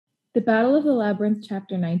The Battle of the Labyrinth,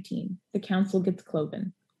 Chapter 19. The Council Gets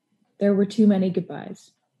Cloven. There were too many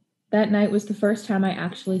goodbyes. That night was the first time I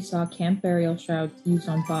actually saw camp burial shrouds used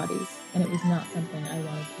on bodies, and it was not something I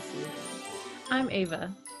wanted to see. I'm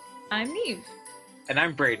Ava. I'm Neve. And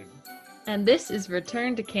I'm Brayden. And this is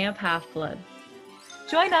Return to Camp Half-Blood.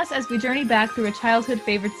 Join us as we journey back through a childhood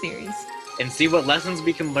favorite series. And see what lessons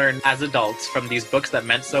we can learn as adults from these books that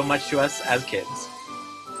meant so much to us as kids.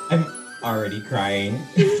 I'm already crying.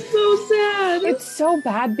 It's so sad. It's so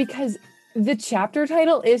bad because the chapter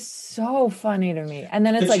title is so funny to me. And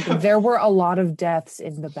then it's like, there were a lot of deaths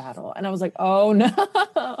in the battle. And I was like, oh no.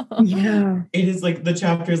 Yeah. It is like, the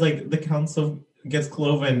chapter is like, the council gets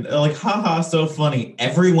cloven. Like, haha, so funny.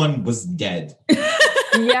 Everyone was dead.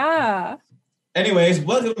 Yeah. Anyways,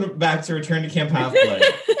 welcome back to Return to Camp Half-Blood.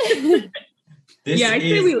 I'd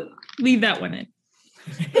say we leave that one in.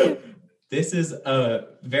 This is a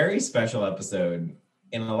very special episode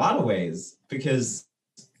in a lot of ways because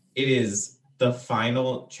it is the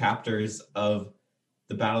final chapters of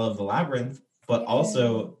the Battle of the Labyrinth, but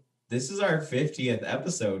also this is our 50th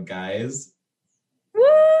episode, guys.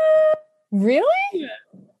 What? Really?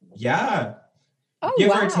 Yeah. Oh,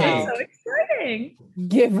 Give wow. or take. So exciting.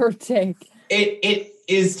 Give or take. It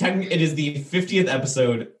is the 50th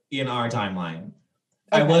episode in our timeline.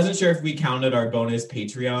 Okay. I wasn't sure if we counted our bonus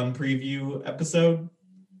Patreon preview episode,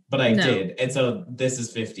 but I did. And so this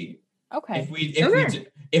is 50. Okay.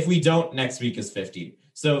 If we don't, next week is 50.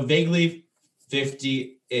 So vaguely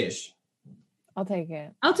 50-ish. I'll take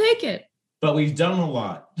it. I'll take it. But we've done a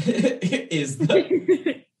lot is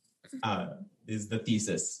the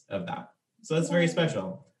thesis of that. So that's very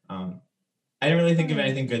special. I didn't really think of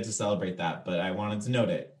anything good to celebrate that, but I wanted to note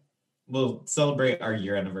it. We'll celebrate our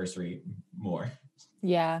year anniversary more.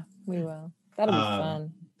 Yeah, we will. That'll be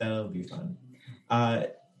fun. That'll be fun.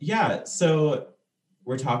 So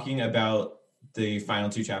we're talking about the final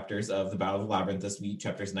two chapters of the Battle of the Labyrinth this week,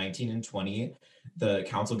 chapters 19 and 20. The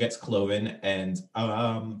council gets cloven, and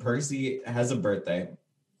Percy has a birthday.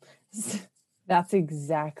 That's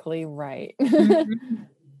exactly right.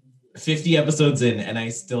 50 episodes in, and I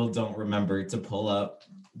still don't remember to pull up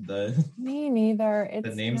Me neither. It's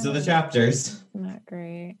the names of the chapters. Not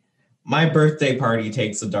great. My birthday party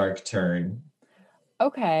takes a dark turn.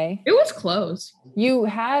 Okay. It was close. You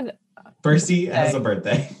had... Percy has a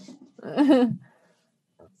birthday.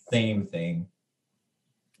 Same thing.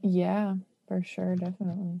 Yeah, for sure,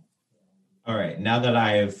 definitely. All right, now that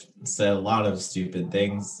I have said a lot of stupid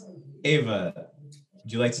things, Ava,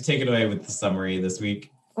 would you like to take it away with the summary this week?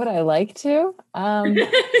 Would I like to? I'm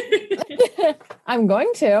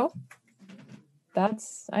going to.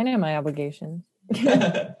 I know my obligation.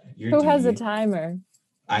 Who has a timer?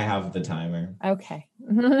 I have the timer. Okay.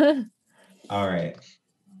 All right.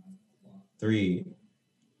 3,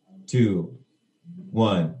 2,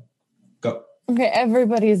 1, go. Okay,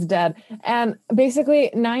 everybody's dead. And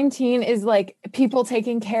basically 19 is like people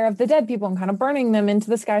taking care of the dead people and kind of burning them into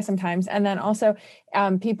the sky sometimes. And then also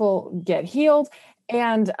people get healed.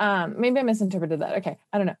 And maybe I misinterpreted that. Okay,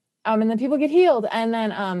 I don't know. And then people get healed, and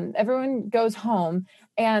then everyone goes home.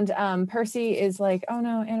 And Percy is like, "Oh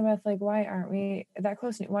no, Annabeth! Like, why aren't we that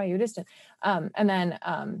close? Why are you distant?" And then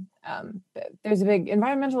there's a big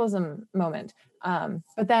environmentalism moment.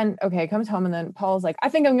 But then, comes home, and then Paul's like, "I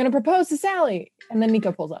think I'm going to propose to Sally," and then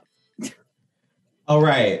Nico pulls up. All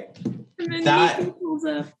right, Nico pulls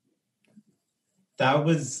up. That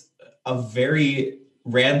was a very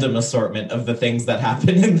random assortment of the things that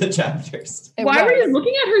happen in the chapters. Why were you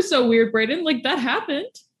looking at her so weird, Brayden? Like, that happened.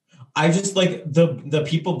 I just like the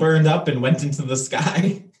people burned up and went into the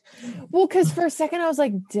sky. Well, because for a second I was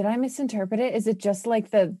like, did I misinterpret it? Is it just like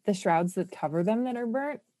the shrouds that cover them that are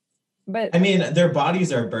burnt? But I mean, their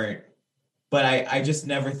bodies are burnt, but I just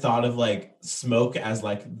never thought of like smoke as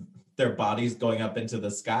like their bodies going up into the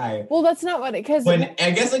sky. Well, that's not what it, because when I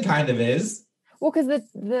guess it kind of is. Well, because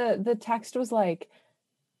the text was like,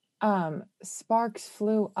 sparks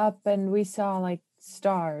flew up and we saw like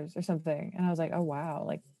stars or something, and I was like, oh wow,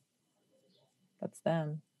 like that's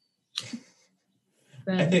them.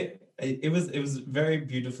 I think it was very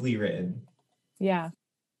beautifully written. Yeah,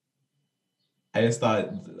 I just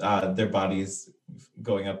thought their bodies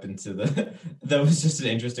going up into the that was just an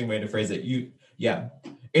interesting way to phrase it.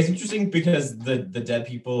 It's interesting because the dead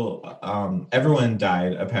people, everyone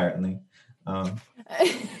died apparently.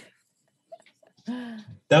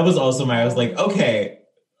 That was also I was like, okay,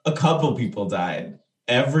 a couple people died.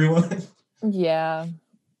 Everyone? Yeah.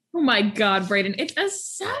 Oh my God, Brayden, it's a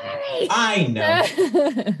summary. I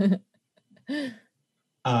know.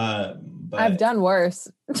 But I've done worse.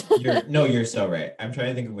 You're so right. I'm trying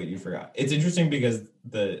to think of what you forgot. It's interesting because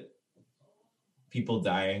the people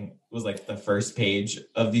dying was like the first page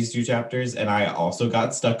of these two chapters, and I also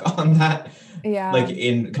got stuck on that. Yeah. Like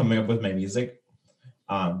in coming up with my music.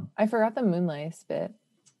 I forgot the Moonlace bit.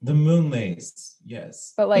 The Moonlace,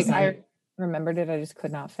 yes. But like Listen, I remembered it, I just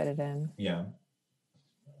could not fit it in. yeah.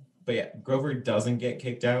 But yeah, Grover doesn't get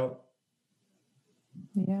kicked out.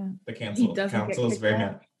 Yeah. The He doesn't get council is kicked very out.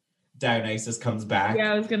 mad. Dionysus comes back.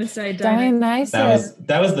 Yeah, I was gonna say Dionysus.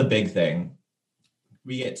 That was the big thing.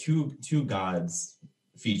 We get two gods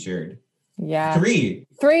featured. Yeah. Three.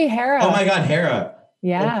 Hera. Oh my god, Hera.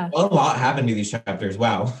 Yeah. A lot happened to these chapters.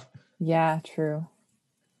 Wow. Yeah, true.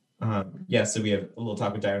 Yeah, so we have a little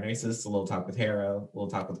talk with Dionysus, a little talk with Hera, a little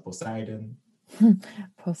talk with Poseidon.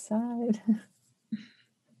 Poseidon.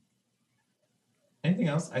 Anything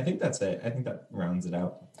else? I think that's it. I think that rounds it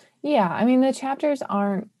out. Yeah, I mean the chapters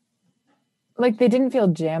aren't like they didn't feel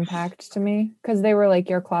jam-packed to me because they were like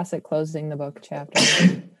your classic closing the book chapter.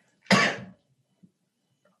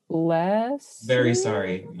 Very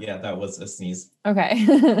sorry. Yeah, that was a sneeze. Okay.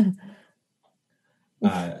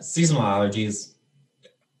 Seasonal allergies.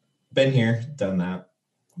 Been here, done that.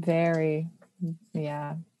 Very.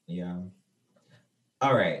 Yeah. Yeah.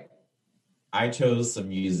 All right. I chose some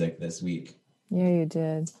music this week Yeah, you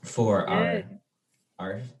did. for Good.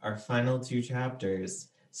 our final two chapters.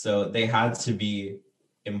 So they had to be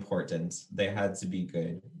important. They had to be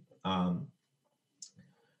good.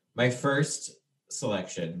 My first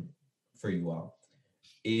selection for you all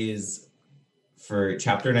is for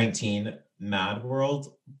chapter 19, Mad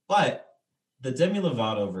World, but the Demi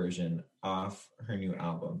Lovato version off her new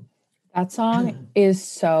album. That song is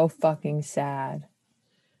so fucking sad.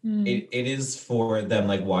 It is for them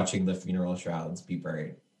like watching the funeral shrouds be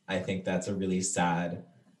burned. I think that's a really sad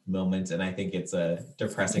moment, and I think it's a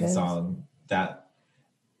depressing song that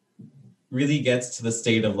really gets to the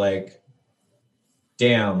state of like,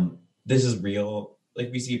 damn, this is real.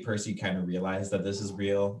 Like we see Percy kind of realize that this is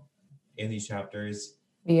real in these chapters.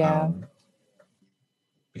 Yeah.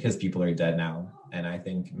 Because people are dead now. And I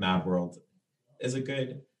think Mad World is a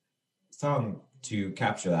good song to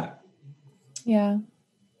capture that. Yeah.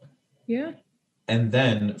 Yeah. And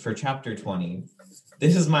then for chapter 20,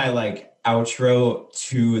 this is my like outro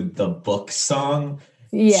to the book song.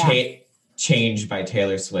 Yeah. Changed by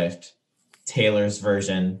Taylor Swift. Taylor's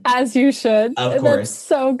version. As you should. Of That's course.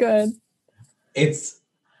 so good. It's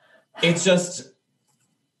just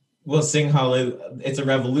we'll sing hallelujah. It's a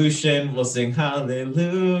revolution. We'll sing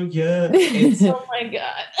hallelujah. It's Oh my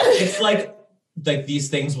god. it's like these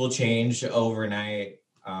things will change overnight.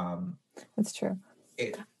 That's true.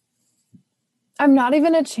 I'm not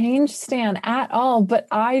even a change stan at all, but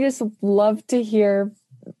I just love to hear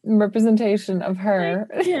representation of her.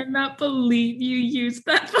 I cannot believe you used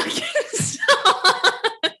that fucking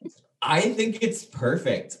song. I think it's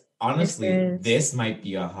perfect. Honestly, It is. this might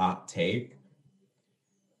be a hot take.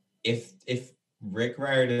 If Rick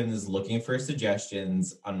Riordan is looking for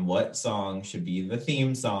suggestions on what song should be the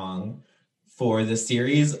theme song for the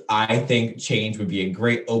series, I think Change would be a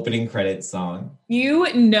great opening credits song.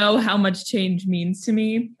 You know how much change means to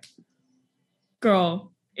me.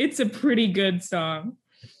 Girl, it's a pretty good song.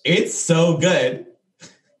 It's so good.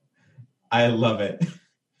 I love it.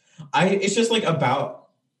 It's just like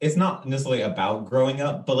it's not necessarily about growing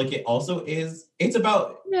up, but like it also is, it's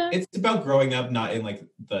about growing up, not in like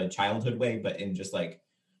the childhood way, but in just like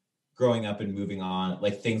growing up and moving on,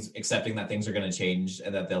 like things, accepting that things are going to change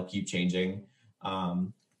and that they'll keep changing. But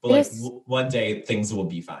like one day things will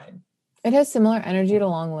be fine. It has similar energy to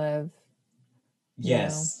Long Live.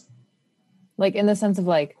 Yes. Like in the sense of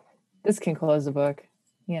like, this can close the book,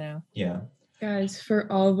 you know? Yeah. Guys,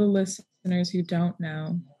 for all the listeners who don't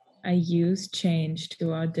know, I used Change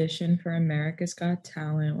to audition for America's Got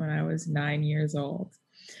Talent when I was 9 years old,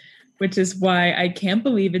 which is why I can't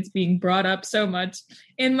believe it's being brought up so much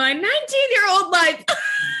in my 19-year-old life.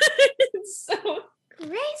 It's so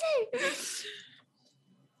crazy.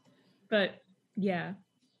 But yeah,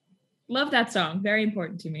 love that song. Very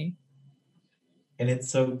important to me. And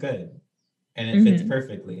it's so good. And it fits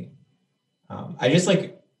perfectly. I just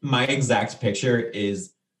like, my exact picture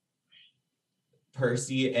is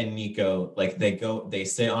Percy and Nico, like they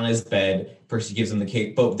sit on his bed, Percy gives him the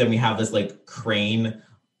cake, but then we have this like crane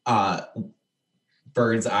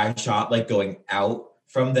bird's eye shot like going out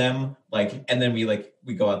from them, like, and then we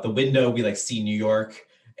go out the window, we like see New York,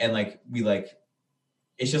 and like we like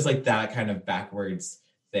it's just like that kind of backwards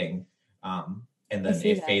thing, and then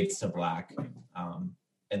it fades to black,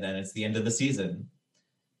 and then it's the end of the season.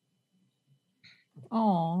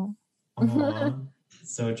 Aww.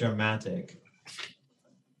 So dramatic.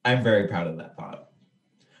 I'm very proud of that thought.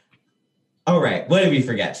 All right, what did we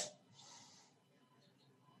forget?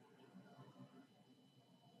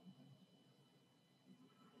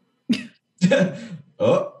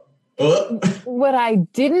 oh, oh. What I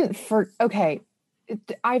didn't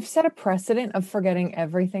I've set a precedent of forgetting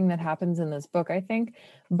everything that happens in this book, I think.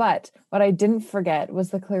 But what I didn't forget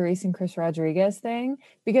was the Clarice and Chris Rodriguez thing,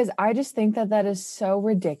 because I just think that is so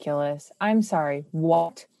ridiculous. I'm sorry.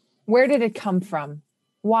 What? Where did it come from?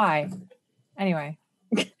 Why? Anyway.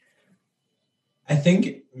 I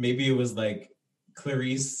think maybe it was like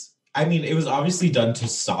Clarice. I mean, it was obviously done to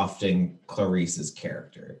soften Clarice's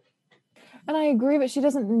character. And I agree, but she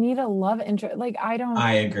doesn't need a love interest. Like, I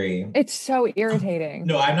agree. It's so irritating.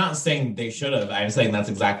 No, I'm not saying they should have. I'm saying that's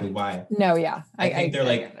exactly why. No, yeah. I think they're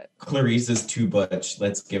like, Clarice is too butch.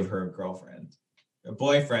 Let's give her a girlfriend. A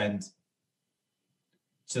boyfriend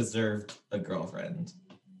deserved a girlfriend.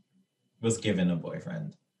 Was given a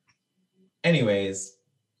boyfriend. Anyways,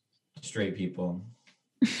 straight people.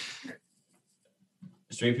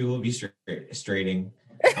 Straight people will be straighting.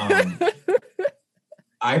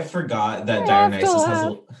 I forgot that Dionysus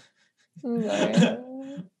has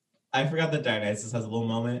I forgot that Dionysus has a little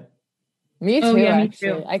moment. Me too, yeah, me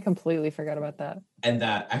actually. too. I completely forgot about that. And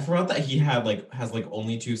that I forgot that he has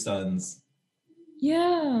only 2 sons.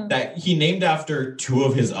 Yeah. That he named after 2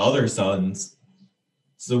 of his other sons.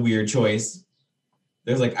 It's a weird choice.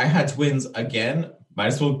 There's like, I had twins again. Might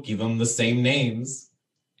as well give them the same names.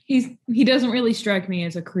 He doesn't really strike me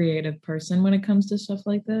as a creative person when it comes to stuff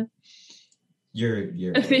like that. You're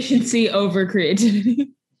efficiency over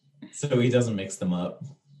creativity. So he doesn't mix them up.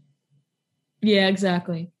 Yeah,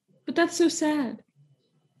 exactly. But that's so sad.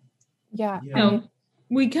 Yeah.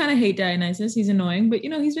 We kind of hate Dionysus. He's annoying, but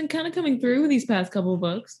he's been kind of coming through these past couple of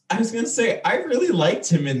books. I was gonna say I really liked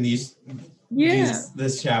him in this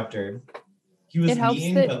chapter. He was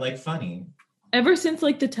mean but like funny. Ever since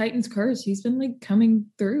like the Titan's Curse, he's been like coming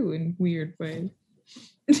through in weird ways.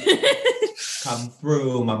 Come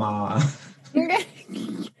through, mama.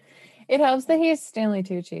 It helps that he's Stanley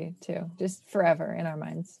Tucci too, just forever in our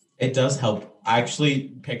minds. It does help. Actually,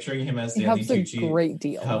 picturing him as Stanley Tucci a great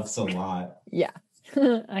deal. Helps a lot. Yeah,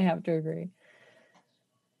 I have to agree.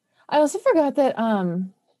 I also forgot that,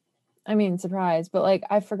 surprise, but like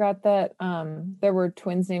I forgot that there were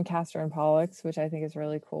twins named Castor and Pollux, which I think is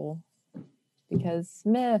really cool because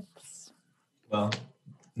myths. Well,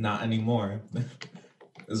 not anymore.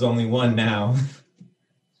 There's only one now.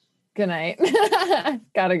 Good night.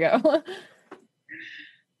 Gotta go.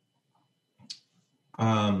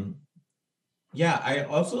 Yeah, I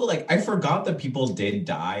also I forgot that people did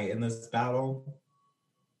die in this battle.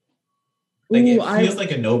 Like, it feels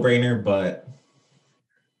like a no-brainer, but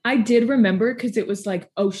I did remember because it was like,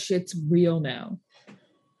 oh shit's real now.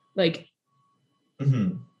 Like,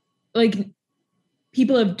 like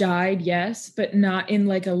people have died, yes, but not in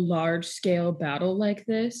like a large scale battle like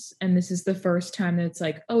this. And this is the first time that it's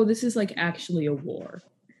like, oh, this is like actually a war.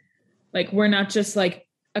 Like, we're not just like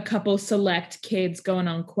a couple select kids going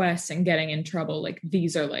on quests and getting in trouble. Like,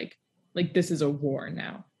 these are like this is a war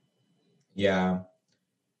now. Yeah.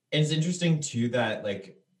 And it's interesting too that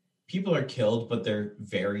like people are killed, but they're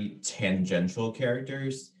very tangential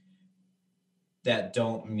characters that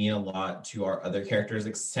don't mean a lot to our other characters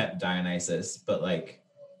except Dionysus. But like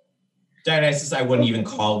Dionysus, I wouldn't even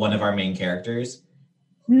call one of our main characters.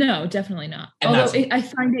 No, definitely not. And although I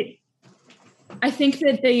think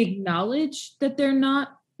that they acknowledge that they're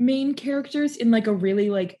not main characters in like a really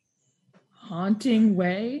like haunting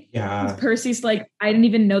way. Yeah. Percy's like, I didn't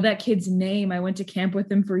even know that kid's name. I went to camp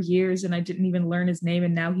with him for years and I didn't even learn his name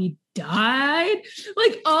and now he died.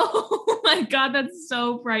 Like, oh my God, that's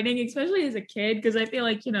so frightening, especially as a kid, because I feel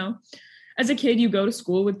like, as a kid, you go to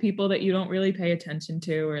school with people that you don't really pay attention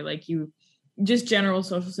to, or like you just general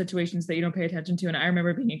social situations that you don't pay attention to. And I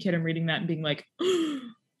remember being a kid and reading that and being like,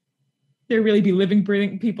 there really be living,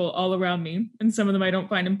 breathing people all around me. And some of them I don't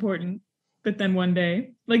find important. But then one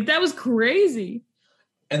day, like, that was crazy.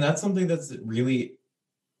 And that's something that's really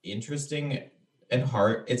interesting and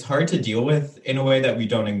hard. It's hard to deal with in a way that we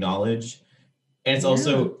don't acknowledge. And it's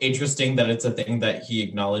also interesting that it's a thing that he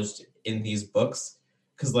acknowledged in these books.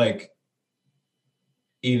 Because like,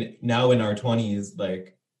 now in our 20s,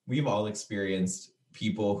 like, we've all experienced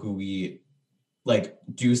people who we like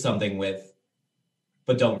do something with,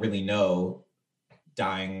 but don't really know,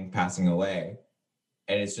 dying, passing away.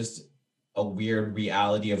 And it's just a weird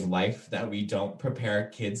reality of life that we don't prepare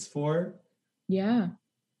kids for. Yeah.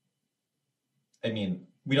 I mean,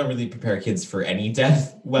 we don't really prepare kids for any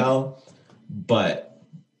death well, but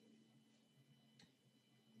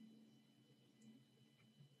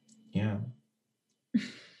yeah.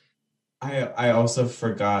 I also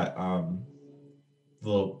forgot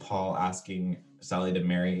little Paul asking Sally to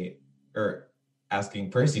marry, or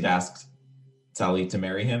asking Percy to ask Sally to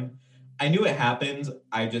marry him. I knew it happened.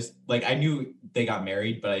 I just like I knew they got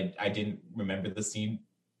married, but I didn't remember the scene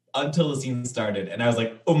until the scene started, and I was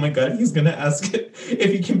like, oh my god, he's gonna ask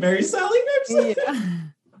if he can marry Sally next. Yeah.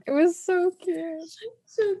 It was so cute.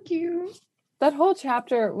 So cute. That whole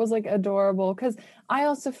chapter was like adorable because I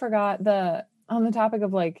also forgot on the topic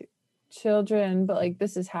of like children, but like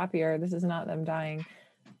this is happier. This is not them dying.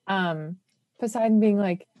 Poseidon being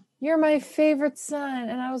like, "You're my favorite son,"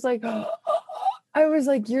 and I was like, are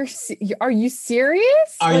you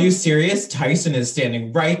serious? Are you serious? Tyson is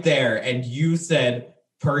standing right there, and you said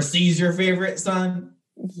Percy's your favorite son?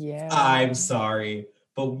 Yeah. I'm sorry,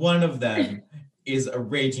 but one of them is a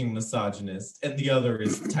raging misogynist, and the other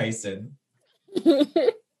is Tyson.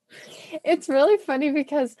 It's really funny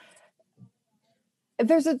because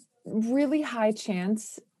there's a really high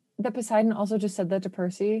chance that Poseidon also just said that to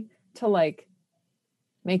Percy to like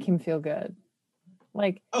make him feel good.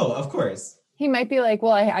 Like, oh, of course. He might be like,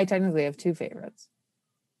 well, I technically have two favorites,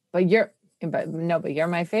 but you're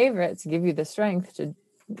my favorite to give you the strength to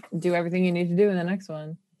do everything you need to do in the next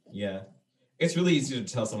one. Yeah. It's really easy to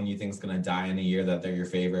tell someone you think is going to die in a year that they're your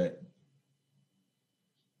favorite.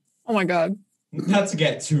 Oh my God. Not to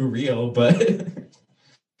get too real, but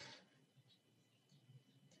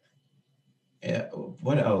yeah,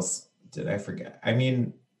 what else did I forget? I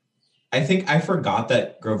mean, I think I forgot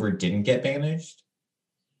that Grover didn't get banished.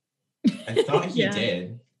 I thought he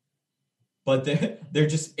did. But they're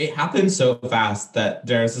just, it happened so fast that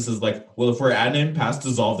Darius is like, well, if we're at an impasse,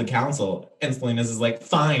 dissolve the council. And Salinas is like,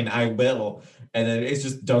 fine, I will. And then it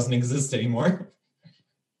just doesn't exist anymore.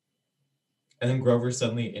 And then Grover's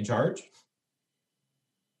suddenly in charge.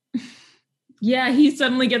 Yeah, he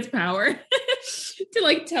suddenly gets power to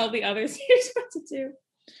like tell the others here's what to do.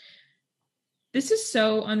 This is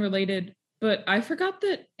so unrelated, but I forgot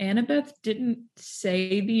that Annabeth didn't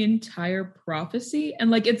say the entire prophecy.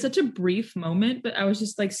 And like, it's such a brief moment, but I was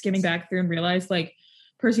just like skimming back through and realized like,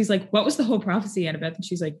 Percy's like, what was the whole prophecy, Annabeth? And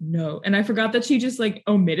she's like, no. And I forgot that she just like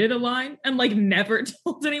omitted a line and like never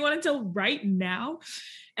told anyone until right now.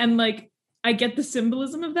 And like, I get the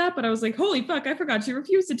symbolism of that, but I was like, holy fuck, I forgot she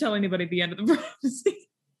refused to tell anybody the end of the prophecy.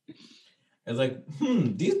 It's like,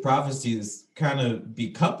 these prophecies kind of be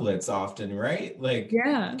couplets often, right? Like,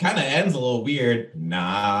 yeah, kind of ends a little weird.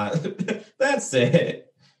 Nah, that's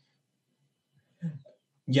it.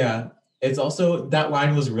 Yeah, it's also, that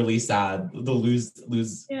line was really sad. The lose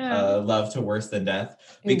love to worse than death,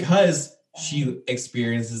 because she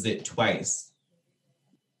experiences it twice.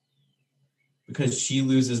 Because she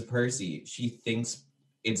loses Percy. She thinks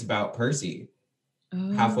it's about Percy.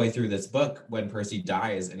 Halfway through this book, when Percy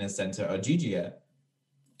dies and is sent to Ogygia,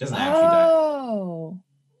 doesn't actually die.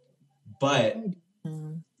 But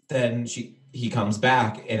then he comes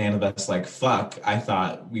back, and Annabeth's like, "Fuck! I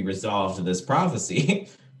thought we resolved this prophecy."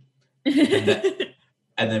 and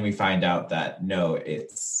then we find out that no,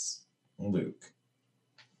 it's Luke.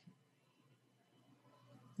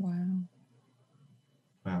 Wow.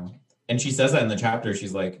 And she says that in the chapter.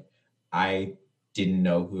 She's like, "I didn't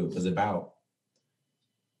know who it was about."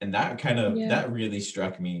 And that kind of, that really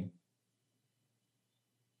struck me.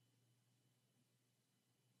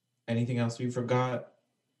 Anything else we forgot?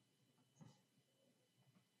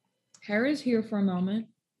 Hera's here for a moment.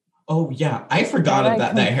 Oh, yeah. I forgot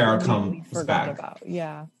that Hera comes back.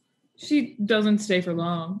 Yeah. She doesn't stay for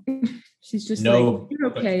long. She's just like, you're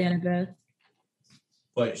okay, Annabeth.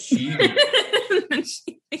 But she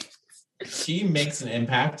makes an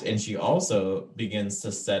impact, and she also begins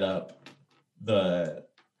to set up the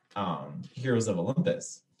Heroes of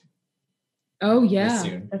Olympus. Oh yeah,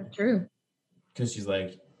 that's true. Because she's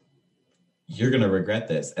like, you're gonna regret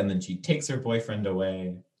this, and then she takes her boyfriend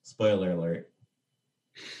away. Spoiler alert.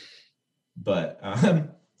 But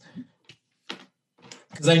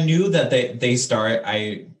because I knew that they start,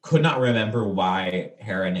 I could not remember why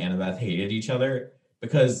Hera and Annabeth hated each other,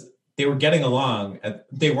 because they were getting along.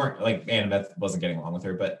 They weren't like, Annabeth wasn't getting along with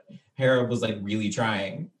her, but Hera was like really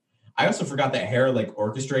trying. I also forgot that Hera like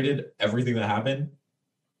orchestrated everything that happened.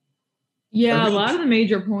 Yeah, a lot of the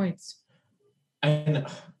major points. And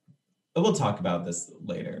we'll talk about this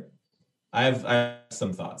later. I have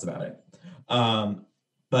some thoughts about it.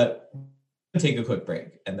 But we'll take a quick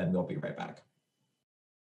break, and then we'll be right back.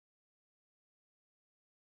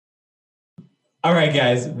 All right,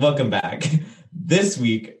 guys, welcome back. This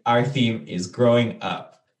week, our theme is growing up.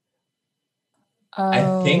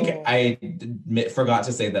 I think I forgot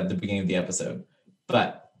to say that at the beginning of the episode,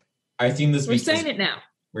 but our theme this week We're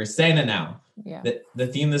saying it now. Yeah. The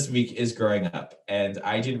theme this week is growing up, and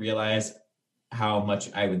I didn't realize how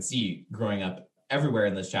much I would see growing up everywhere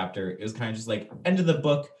in this chapter. It was kind of just like, end of the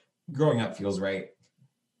book, growing up feels right.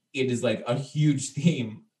 it is like a huge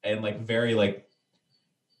theme and like very like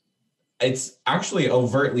it's actually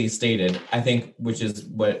overtly stated, I think, which is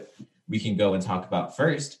what we can go and talk about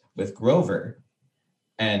first with Grover.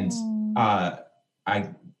 And I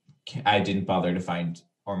didn't bother to find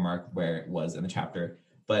or mark where it was in the chapter,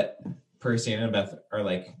 but Percy and Annabeth are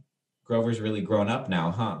like, Grover's really grown up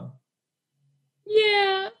now, huh?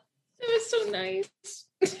 Yeah, it was so nice.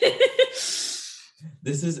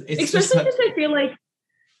 It's especially just because I feel like,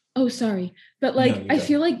 oh, sorry, but like No, you I go.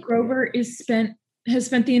 feel like Grover has spent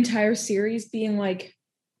the entire series being like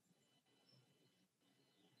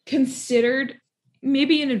considered,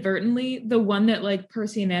 maybe inadvertently, the one that like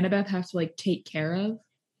Percy and Annabeth have to like take care of.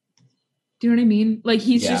 Do you know what I mean? Like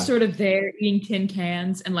he's Yeah. just sort of there eating tin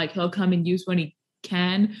cans, and like he'll come and use when he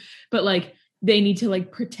can, but like they need to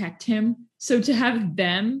like protect him. So to have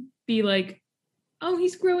them be like, oh,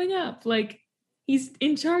 he's growing up, like he's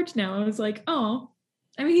in charge now. I was like, oh,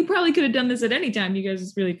 I mean, he probably could have done this at any time. You guys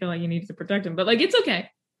just really feel like you needed to protect him, but like it's okay.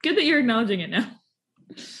 Good that you're acknowledging it now.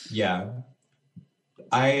 Yeah.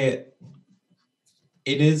 It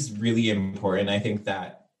is really important. I think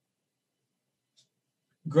that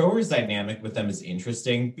Grover's dynamic with them is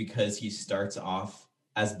interesting because he starts off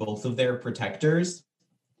as both of their protectors,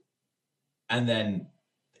 and then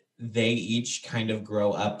they each kind of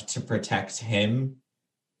grow up to protect him,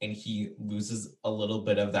 and he loses a little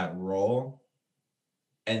bit of that role.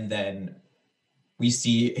 And then we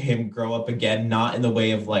see him grow up again, not in the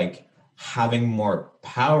way of like having more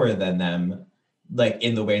power than them, like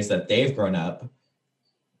in the ways that they've grown up,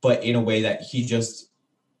 but in a way that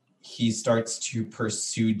he starts to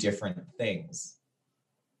pursue different things.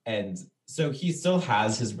 And so he still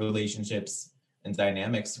has his relationships and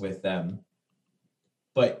dynamics with them,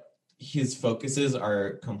 but his focuses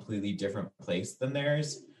are completely different place than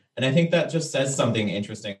theirs. And I think that just says something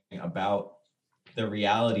interesting about the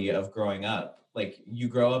reality of growing up. Like you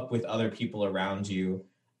grow up with other people around you,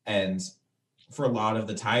 and for a lot of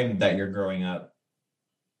the time that you're growing up,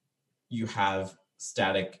 you have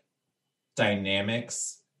static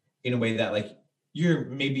dynamics in a way that like you're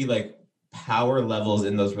maybe like power levels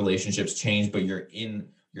in those relationships change, but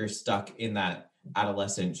you're stuck in that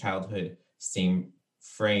adolescent childhood same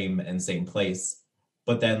frame and same place.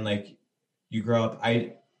 But then like you grow up,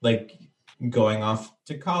 I like going off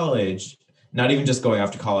to college, not even just going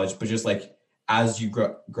off to college, but just like as you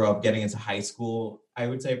grow up getting into high school, I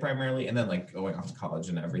would say primarily, and then like going off to college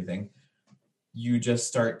and everything, you just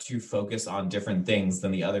start to focus on different things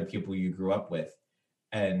than the other people you grew up with.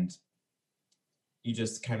 And you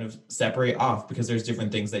just kind of separate off because there's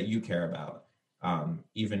different things that you care about,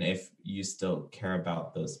 even if you still care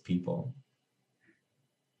about those people.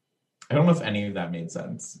 I don't know if any of that made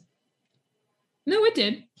sense. No, it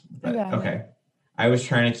did. But, Yeah. okay. I was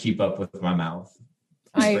trying to keep up with my mouth.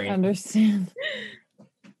 I Brain. understand.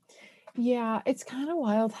 Yeah, it's kind of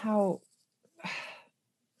wild how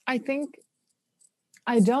I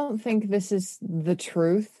don't think this is the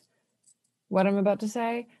truth, what I'm about to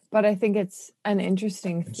say, but I think it's an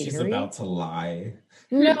interesting theory. She's about to lie.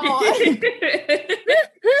 No,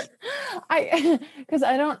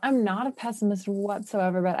 I'm not a pessimist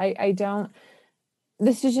whatsoever, but I don't,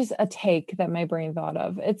 this is just a take that my brain thought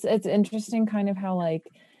of. It's interesting kind of how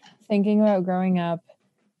like thinking about growing up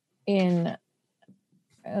in,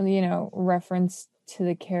 reference to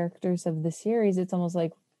the characters of the series, it's almost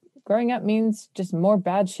like growing up means just more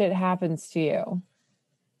bad shit happens to you.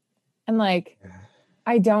 And like,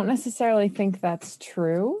 I don't necessarily think that's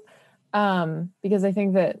true. Because I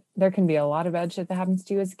think that there can be a lot of bad shit that happens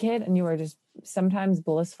to you as a kid and you are just sometimes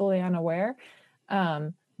blissfully unaware.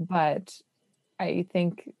 But I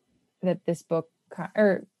think that this book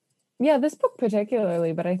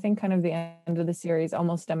particularly, but I think kind of the end of the series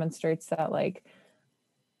almost demonstrates that like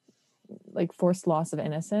forced loss of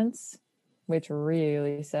innocence, which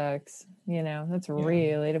really sucks. That's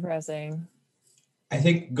really depressing. I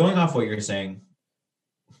think going off what you're saying,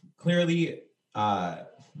 clearly,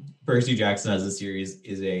 Percy Jackson as a series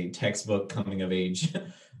is a textbook coming of age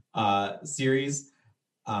series.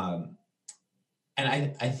 And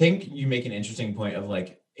I think you make an interesting point of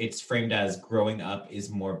like, it's framed as growing up is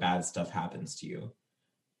more bad stuff happens to you.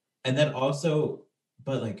 And then also,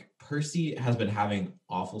 but like Percy has been having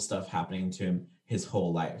awful stuff happening to him his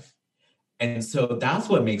whole life. And so that's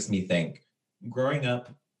what makes me think growing up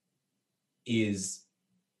is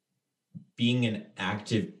being an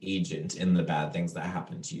active agent in the bad things that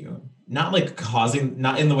happen to you. Not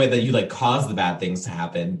in the way that you like cause the bad things to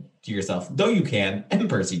happen to yourself, though you can, and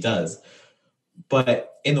Percy does,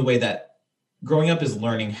 but in the way that growing up is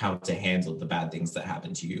learning how to handle the bad things that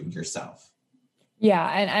happen to you yourself. Yeah,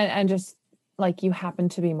 and just like you happen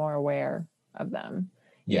to be more aware of them.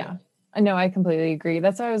 Yeah. I know, I completely agree.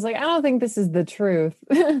 That's why I was like, I don't think this is the truth.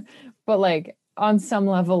 But like on some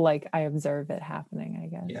level, like I observe it happening, I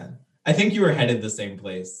guess. Yeah. I think you were headed the same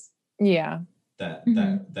place Yeah.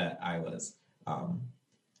 that I was.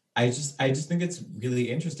 I just think it's really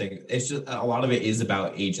interesting. It's just a lot of it is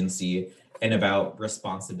about agency and about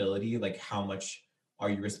responsibility. Like, how much are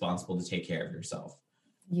you responsible to take care of yourself?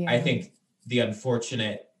 Yeah. I think the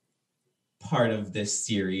unfortunate part of this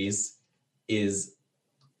series is,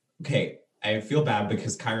 okay, I feel bad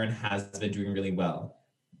because Chiron has been doing really well,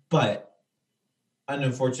 but an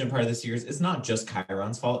unfortunate part of this series, it's not just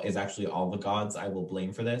Chiron's fault, it's actually all the gods I will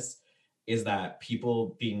blame for this, is that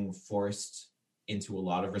people being forced into a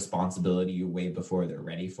lot of responsibility way before they're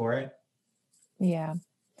ready for it. Yeah.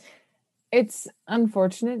 It's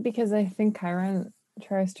unfortunate because I think Chiron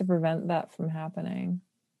tries to prevent that from happening,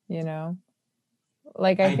 you know?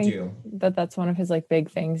 Like, I think do. that's one of his like big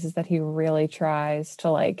things, is that he really tries to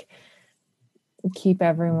like keep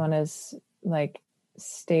everyone as like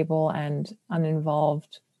stable and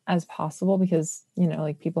uninvolved as possible, because, you know,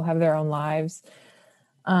 like people have their own lives.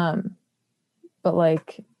 But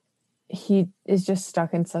like he is just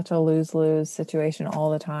stuck in such a lose-lose situation all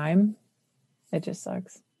the time. It just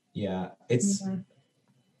sucks. Yeah, it's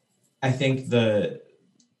I think the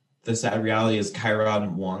sad reality is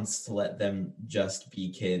Chiron wants to let them just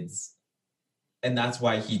be kids, and that's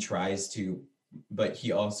why he tries to, but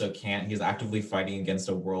he also can't. He's actively fighting against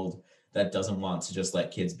a world that doesn't want to just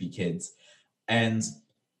let kids be kids. And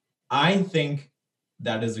I think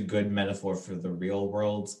that is a good metaphor for the real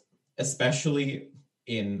world, especially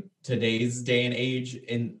in today's day and age.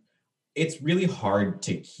 And it's really hard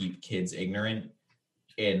to keep kids ignorant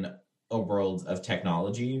in a world of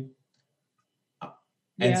technology.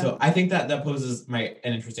 And so I think that poses an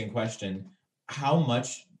interesting question. How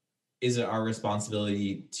much is it our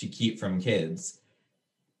responsibility to keep from kids?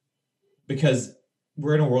 Because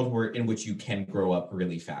we're in a world in which you can grow up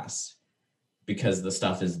really fast because the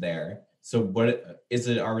stuff is there. So what is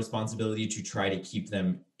it our responsibility to try to keep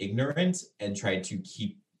them ignorant and try to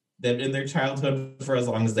keep them in their childhood for as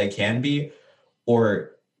long as they can be,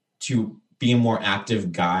 or to be a more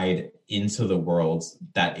active guide into the world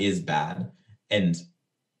that is bad and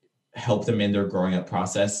help them in their growing up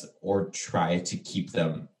process, or try to keep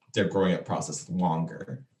their growing up process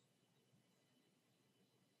longer?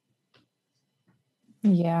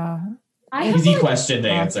 Yeah. Easy question to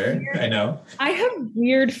answer. I know. I have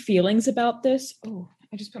weird feelings about this. Oh,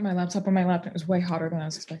 I just put my laptop on my lap. It was way hotter than I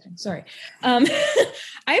was expecting. Sorry. I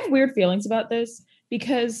have weird feelings about this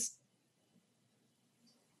because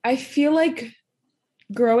I feel like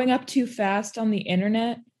growing up too fast on the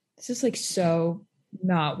internet, this is like so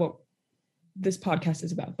not what this podcast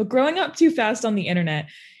is about, but growing up too fast on the internet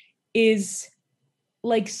is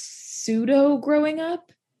like pseudo growing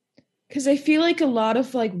up. Because I feel like a lot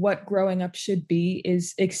of like what growing up should be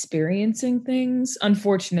is experiencing things,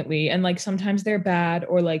 unfortunately. And like sometimes they're bad,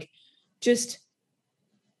 or like just,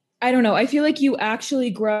 I don't know. I feel like you actually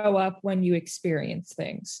grow up when you experience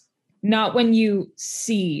things, not when you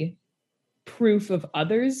see proof of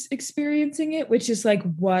others experiencing it, which is like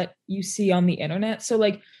what you see on the internet. So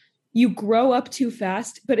like you grow up too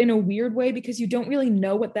fast, but in a weird way, because you don't really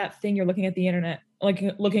know what that thing you're looking at the internet, like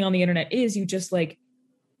looking on the internet is. You just like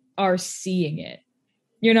are seeing it.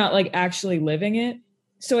 You're not like actually living it.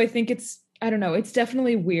 So I think I don't know, it's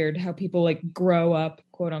definitely weird how people like grow up,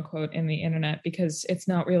 quote unquote, in the internet, because it's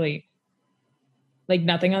not really like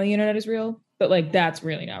nothing on the internet is real, but like that's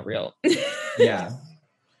really not real. Yeah.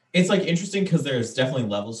 It's like interesting because there's definitely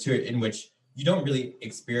levels to it in which you don't really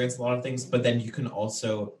experience a lot of things, but then you can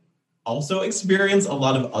also experience a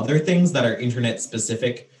lot of other things that are internet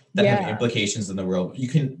specific that have implications in the world. You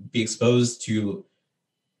can be exposed to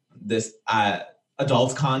this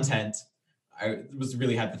adult content. I was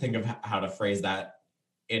really had to think of how to phrase that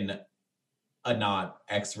in a not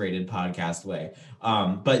X-rated podcast way.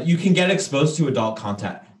 But you can get exposed to adult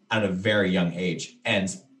content at a very young age.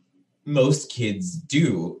 And most kids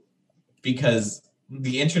do, because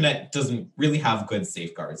the internet doesn't really have good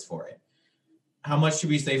safeguards for it. How much should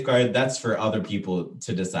we safeguard? That's for other people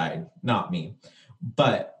to decide, not me.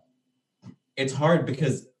 But it's hard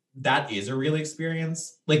because that is a real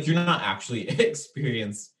experience. Like, you're not actually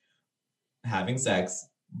experience having sex,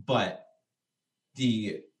 but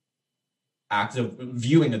the act of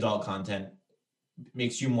viewing adult content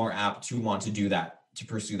makes you more apt to want to do that, to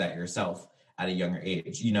pursue that yourself at a younger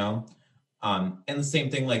age, you know? And the same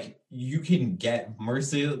thing, like, you can get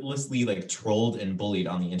mercilessly like trolled and bullied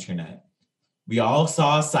on the internet. We all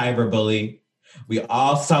saw cyberbully. We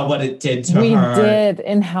all saw what it did to We her. did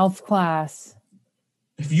in health class.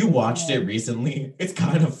 If you watched it recently, it's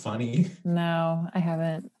kind of funny. No, I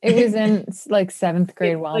haven't. It was in like 7th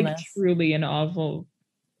grade It's wellness. like truly an awful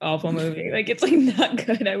movie. Like it's like not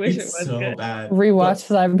good. I wish It's it was so good. bad. Rewatch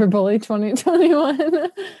Cyberbully 2021.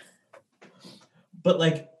 But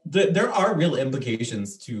like there are real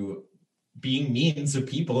implications to being mean to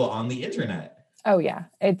people on the internet. Oh yeah,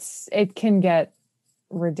 it can get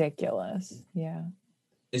ridiculous. Yeah.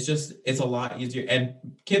 It's a lot easier, and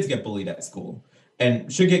kids get bullied at school. And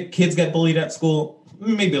kids get bullied at school?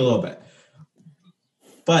 Maybe a little bit.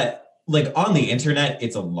 But like on the internet,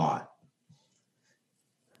 it's a lot.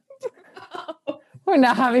 We're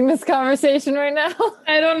not having this conversation right now.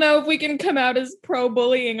 I don't know if we can come out as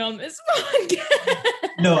pro-bullying on this podcast.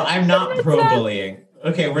 No, I'm not pro-bullying.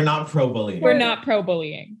 Okay, we're not pro-bullying. We're not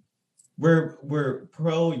pro-bullying. We're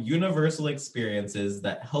pro universal experiences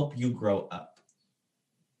that help you grow up.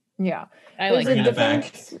 Yeah. I like Bring that. it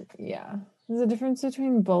back. Yeah. There's a difference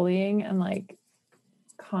between bullying and like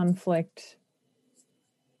conflict.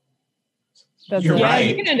 That's You're it. Yeah, right.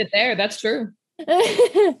 you can end it there. That's true.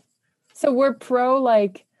 So we're pro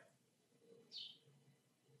like,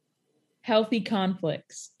 Healthy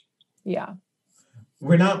conflicts. yeah.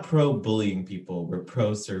 We're not pro-bullying people. We're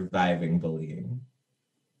pro-surviving bullying.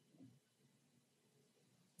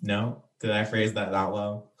 No? Did I phrase that out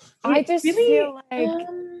well? I just Really? feel like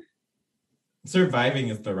Surviving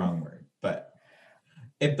is the wrong word, but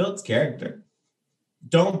it builds character.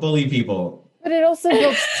 Don't bully people. but it also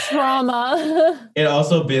builds trauma. It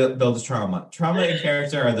also builds trauma. Trauma and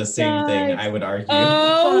character are the same thing, I would argue. Don't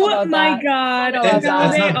know Oh about my that. god. Don't know about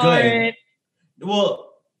That's they not good. aren't.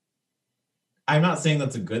 Well, I'm not saying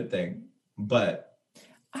that's a good thing, but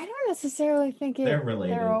I don't necessarily think they're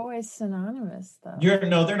related. they're always synonymous though.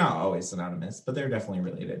 They're not always synonymous, but they're definitely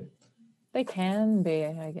related. They can be,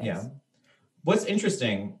 I guess. Yeah. What's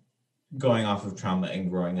interesting, going off of trauma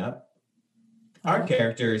and growing up, our Uh-huh.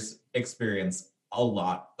 characters experience a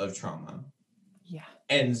lot of trauma. Yeah.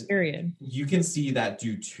 And Period. you can see that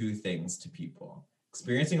do two things to people.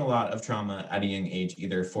 Experiencing a lot of trauma at a young age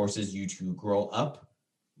either forces you to grow up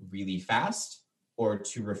really fast or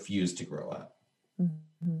to refuse to grow up.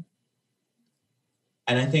 Mhm.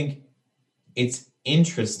 And I think it's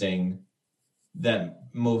interesting that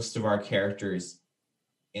most of our characters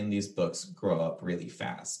in these books grow up really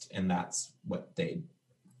fast, and that's what they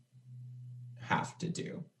have to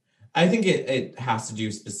do. I think it has to do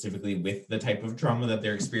specifically with the type of trauma that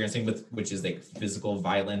they're experiencing, which is like physical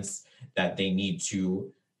violence that they need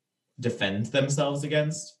to defend themselves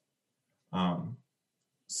against.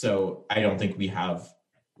 So I don't think we have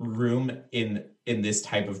room in this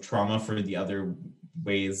type of trauma for the other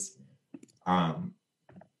ways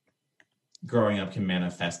growing up can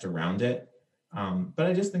manifest around it. But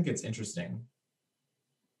I just think it's interesting.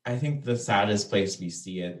 I think the saddest place we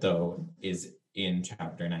see it, though, is in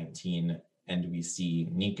chapter 19, and we see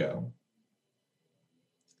Nico.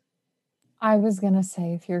 I was going to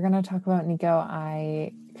say, if you're going to talk about Nico,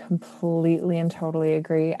 I completely and totally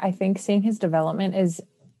agree. I think seeing his development is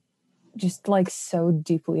just like so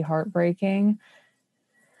deeply heartbreaking.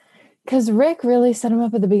 Because Rick really set him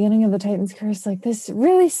up at the beginning of the Titan's Curse, like this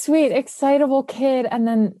really sweet, excitable kid. And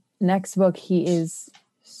then next book, he is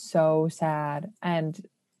so sad. And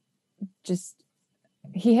just,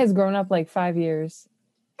 he has grown up like 5 years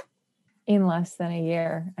in less than a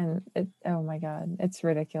year. And oh my God, it's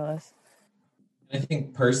ridiculous. I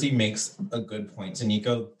think Percy makes a good point to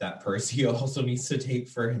Nico that Percy also needs to take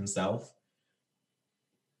for himself.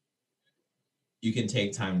 You can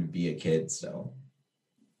take time to be a kid still.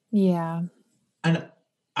 Yeah. And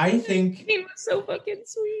I think He was so fucking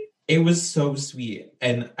sweet. it was so sweet.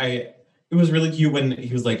 And it was really cute when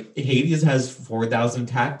he was like, Hades has 4,000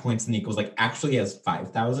 attack points, and Nico was like, actually has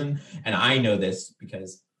 5,000. And I know this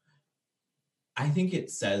because I think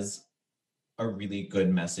it says a really good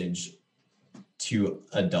message to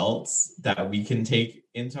adults that we can take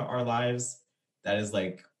into our lives. That is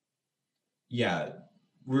like, yeah,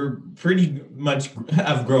 we're pretty much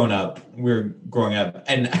have grown up. We're growing up.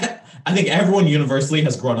 And I think everyone universally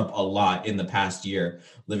has grown up a lot in the past year,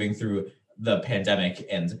 living through the pandemic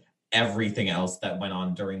and everything else that went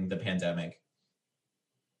on during the pandemic.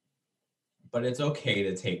 But it's okay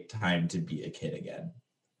to take time to be a kid again.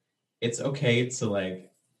 It's okay to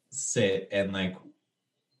like sit and like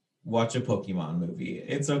watch a Pokemon movie.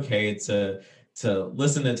 It's okay to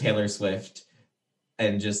listen to Taylor Swift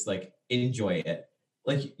and just like enjoy it.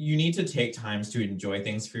 Like, you need to take times to enjoy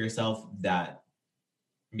things for yourself that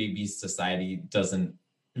maybe society doesn't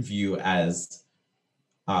view as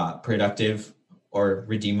productive or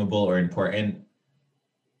redeemable or important.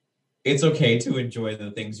 It's okay to enjoy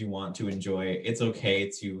the things you want to enjoy. It's okay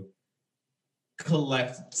to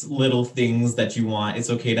collect little things that you want. It's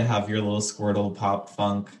okay to have your little Squirtle Pop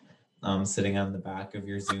Funk sitting on the back of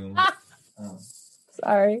your Zoom.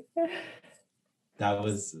 Sorry. That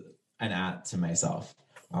was an at to myself.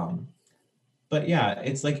 But yeah,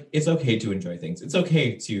 it's like, it's okay to enjoy things. It's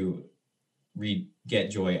okay to get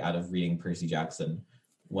joy out of reading Percy Jackson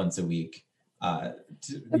once a week. To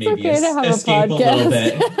maybe okay to have escape a little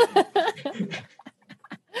bit.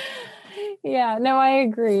 Yeah, no, I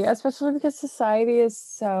agree, especially because society is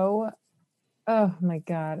so, oh my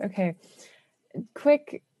God. Okay.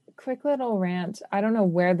 Quick little rant. I don't know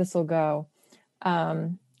where this will go. So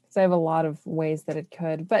I have a lot of ways that it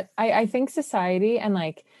could, but I think society, and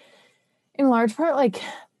like in large part, like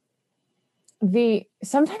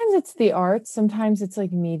sometimes it's the arts, sometimes it's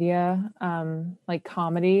like media, like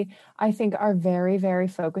comedy, I think are very, very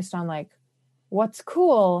focused on like, what's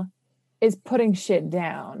cool is putting shit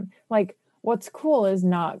down. Like, what's cool is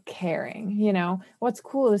not caring, you know? What's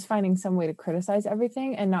cool is finding some way to criticize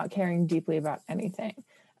everything and not caring deeply about anything.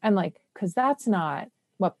 And like, because that's not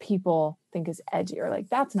what people think is edgy, or like,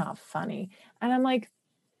 that's not funny. And I'm like,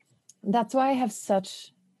 that's why I have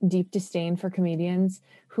such deep disdain for comedians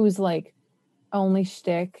whose like only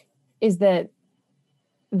shtick is that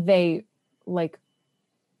they like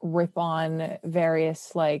rip on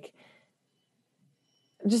various like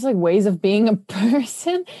just like ways of being a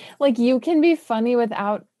person. Like, you can be funny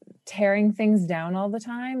without tearing things down all the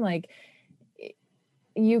time. Like,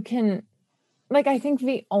 you can, like, I think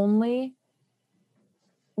the only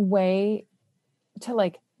way to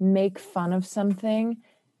like make fun of something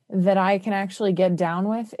that I can actually get down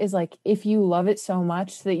with is like, if you love it so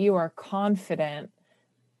much that you are confident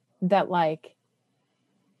that like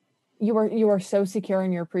you are so secure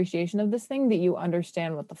in your appreciation of this thing that you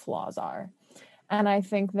understand what the flaws are. And I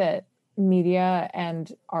think that media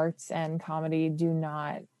and arts and comedy do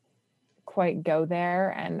not quite go there.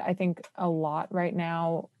 And I think a lot right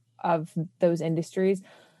now of those industries,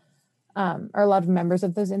 or a lot of members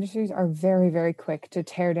of those industries, are very, very quick to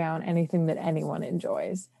tear down anything that anyone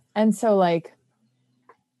enjoys. And so like,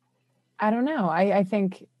 I don't know. I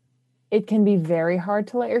think it can be very hard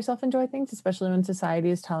to let yourself enjoy things, especially when society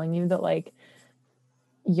is telling you that like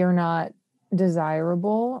you're not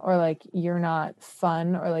desirable, or like you're not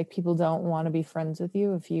fun, or like people don't want to be friends with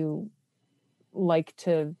you if you like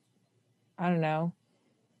to, I don't know,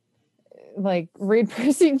 like read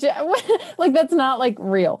Percy Jackson. Like, that's not like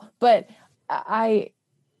real. But I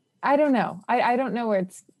don't know. I don't know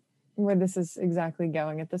where this is exactly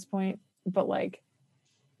going at this point, but like,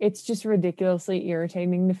 it's just ridiculously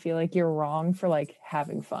irritating to feel like you're wrong for like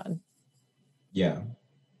having fun. Yeah.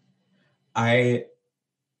 I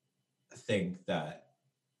think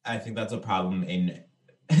that's a problem in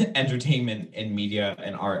entertainment and media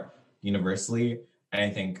and art universally. And I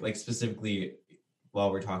think like specifically while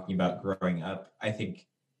we're talking about growing up, I think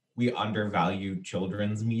we undervalue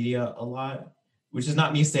children's media a lot, which is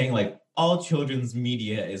not me saying like all children's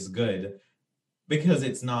media is good, because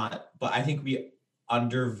it's not, but I think we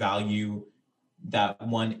undervalue that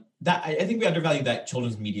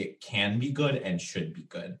children's media can be good and should be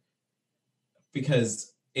good,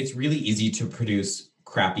 because it's really easy to produce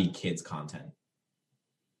crappy kids content.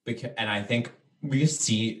 And I think we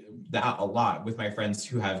see that a lot with my friends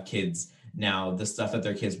who have kids now. The stuff that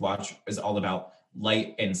their kids watch is all about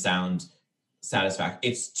light and sound satisfaction.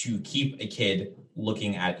 It's to keep a kid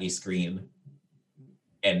looking at a screen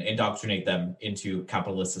and indoctrinate them into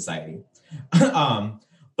capitalist society.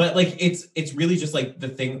 But like, it's really just like the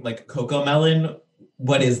thing, like CoComelon.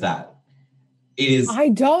 What is that? I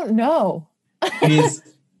don't know. It is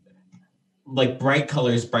like bright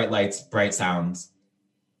colors, bright lights, bright sounds.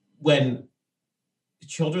 When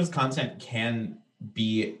children's content can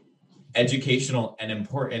be educational and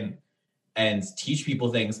important and teach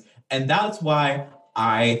people things. And that's why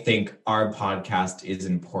I think our podcast is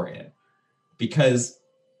important, because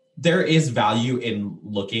there is value in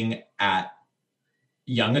looking at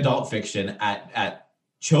young adult fiction, at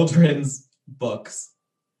children's books,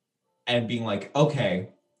 and being like, okay,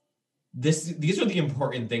 these are the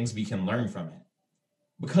important things we can learn from it,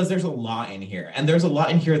 because there's a lot in here, and there's a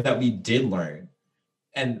lot in here that we did learn,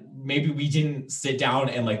 and maybe we didn't sit down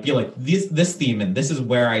and like be like, this theme, and this is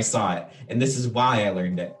where I saw it, and this is why I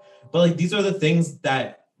learned it. But like, these are the things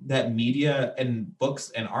that media and books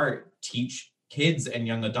and art teach kids and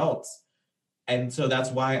young adults. And so that's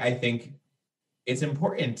why I think it's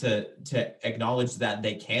important to acknowledge that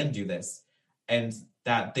they can do this, and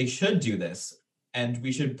that they should do this, and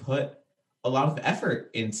we should put a lot of effort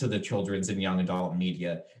into the children's and young adult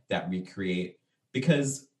media that we create,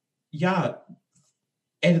 because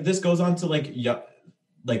and this goes on to like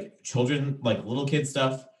children, like little kid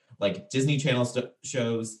stuff, like Disney Channel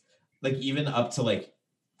shows, like even up to like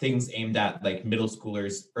things aimed at like middle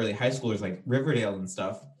schoolers, early high schoolers, like Riverdale and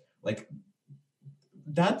stuff. Like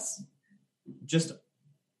that's just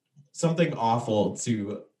something awful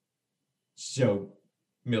to show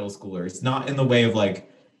middle schoolers, not in the way of like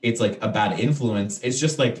it's like a bad influence. It's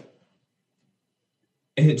just like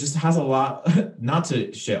it just has a lot, not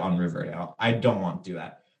to shit on Riverdale, I don't want to do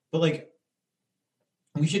that, but like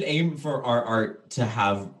we should aim for our art to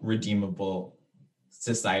have redeemable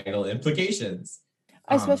societal implications.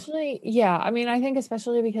 Especially, yeah, I mean, I think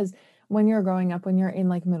especially because when you're growing up, when you're in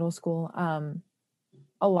like middle school,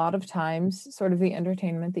 a lot of times sort of the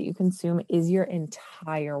entertainment that you consume is your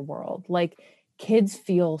entire world. Like kids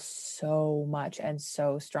feel so much and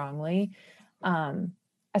so strongly,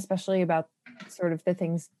 especially about sort of the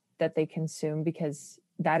things that they consume, because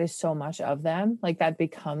that is so much of them. Like that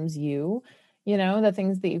becomes you, you know, the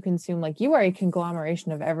things that you consume, like you are a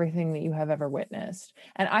conglomeration of everything that you have ever witnessed.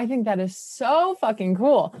 And I think that is so fucking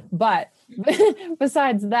cool. But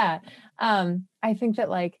besides that, I think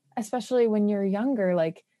that like, especially when you're younger,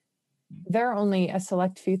 like there are only a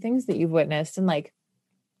select few things that you've witnessed. And like,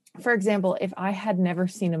 for example, if I had never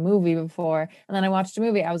seen a movie before and then I watched a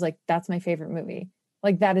movie, I was like, that's my favorite movie.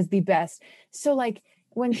 Like that is the best. So like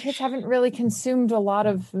when kids haven't really consumed a lot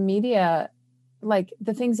of media, like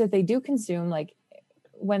the things that they do consume, like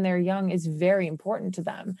when they're young, is very important to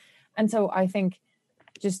them. And so I think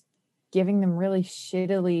just giving them really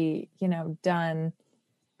shittily, you know, done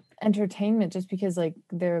entertainment just because like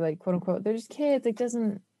they're like quote unquote they're just kids, like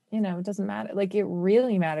doesn't, you know, it doesn't matter. Like it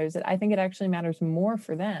really matters. I think it actually matters more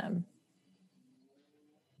for them.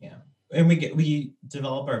 Yeah, and we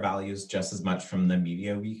develop our values just as much from the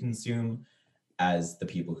media we consume as the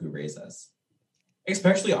people who raise us,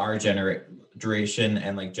 especially our generation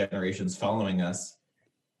and like generations following us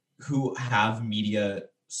who have media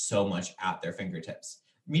so much at their fingertips.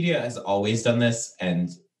 Media has always done this, and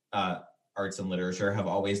arts and literature have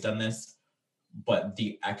always done this, but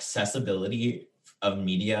the accessibility of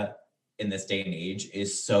media in this day and age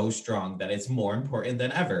is so strong that it's more important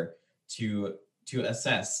than ever to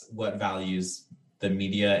assess what values the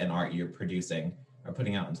media and art you're producing are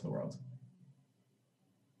putting out into the world.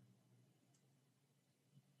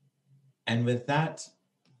 And with that,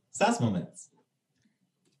 Sass Moments.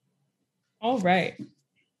 All right.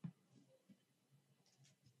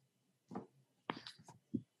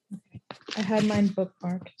 I had mine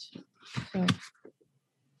bookmarked. So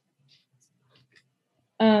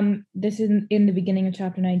this is in the beginning of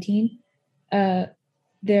chapter 19.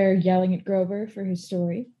 They're yelling at Grover for his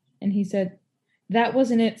story. And he said, "That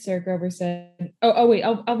wasn't it, sir," Grover said. Oh wait,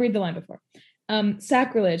 I'll read the line before.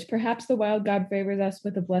 "Sacrilege. Perhaps the wild god favors us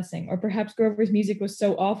with a blessing, or perhaps Grover's music was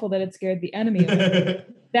so awful that it scared the enemy away."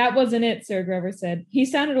 "That wasn't it, sir," Grover said. He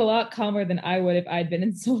sounded a lot calmer than I would if I'd been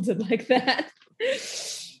insulted like that.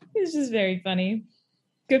 It's just very funny.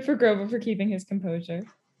 Good for Grover for keeping his composure.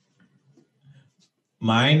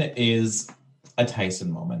 Mine is a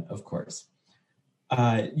Tyson moment, of course.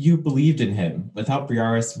 "You believed in him. Without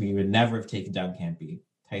Briaris, we would never have taken down Campy."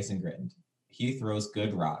 Tyson grinned. "He throws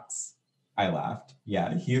good rocks." I laughed.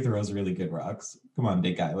 "Yeah, he throws really good rocks. Come on,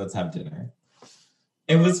 big guy, let's have dinner."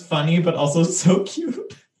 It was funny, but also so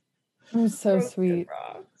cute. It was so sweet.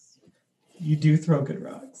 You do throw good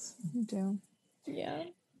rocks. You do. Yeah.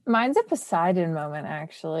 Mine's a Poseidon moment,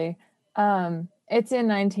 actually. It's in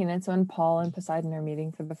 19. It's when Paul and Poseidon are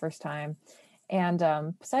meeting for the first time. And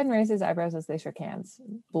Poseidon raised his eyebrows as they shook hands.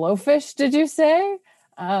 "Blowfish, did you say?"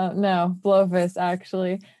 No, Blowfish,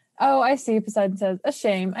 actually. "Oh, I see," Poseidon says. "A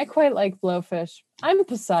shame. I quite like Blowfish. I'm a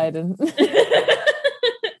Poseidon." That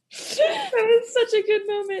was such a good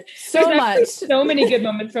moment. So much. So many good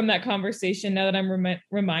moments from that conversation now that I'm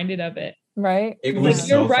reminded of it. Right? It Like, was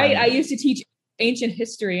you're so right. funny. I used to teach ancient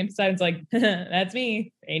history, and Poseidon's like, "That's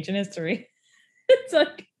me, ancient history." It's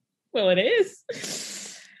like, well, it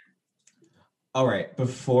is. All right,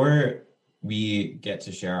 before we get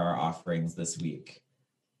to share our offerings this week,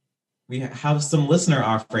 we have some listener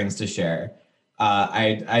offerings to share.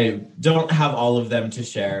 I don't have all of them to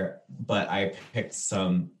share, but I picked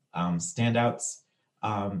some standouts,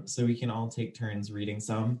 so we can all take turns reading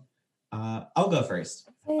some. I'll go first.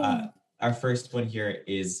 Our first one here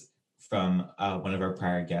is from one of our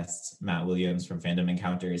prior guests, Matt Williams from Fandom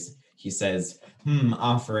Encounters. He says,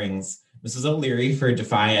 "Offerings. Mrs. O'Leary for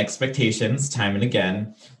defying expectations time and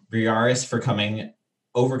again. Briaris for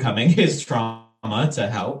overcoming his trauma to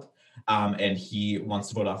help. And he wants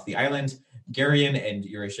to vote off the island. Garion and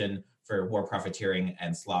Eurytion for war profiteering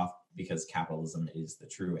and sloth because capitalism is the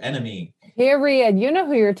true enemy. Period. You know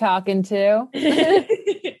who you're talking to.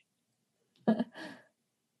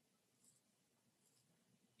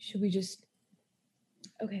 Should we just...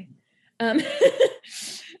 Okay.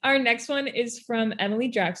 Our next one is from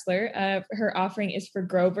Emily Draxler. Her offering is for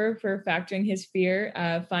Grover for factoring his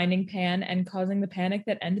fear, finding Pan, and causing the panic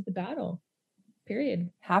that ended the battle. Period.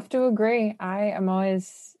 Have to agree. I am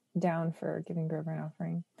always down for giving Grover an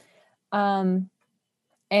offering.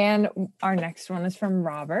 And our next one is from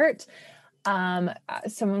Robert,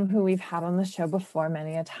 someone who we've had on the show before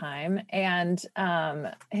many a time. And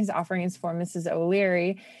his offering is for Mrs.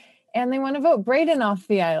 O'Leary. And they want to vote Brayden off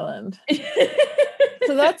the island.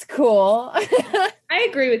 So that's cool. I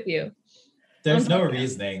agree with you. There's no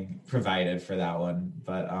reasoning provided for that one,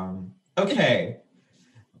 but okay.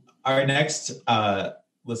 Our next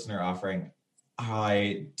listener offering,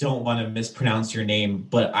 I don't want to mispronounce your name,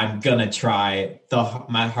 but I'm gonna try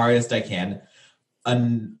my hardest I can.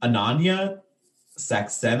 Ananya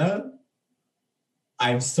Saxena.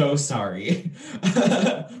 I'm so sorry.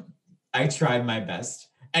 I tried my best.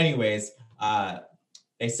 Anyways,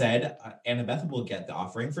 they said Annabeth will get the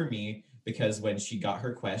offering for me because when she got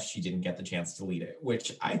her quest, she didn't get the chance to lead it,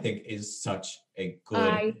 which I think is such a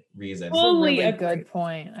good reason. Fully Really agree. good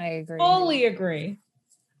point. I agree. Fully agree.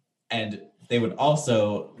 And they would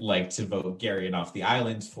also like to vote Garion off the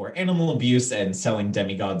island for animal abuse and selling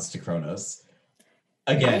demigods to Kronos.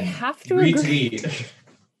 Again, I have to agree. retweet.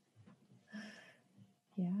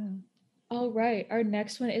 Yeah. All right. Our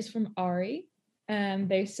next one is from Ari. And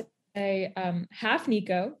they say, half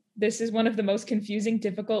Nico. This is one of the most confusing,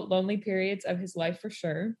 difficult, lonely periods of his life for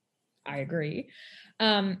sure. I agree.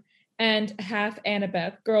 And half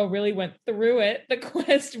Annabeth. Girl really went through it. The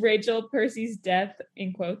quest, Rachel, Percy's death,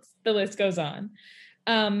 in quotes. The list goes on.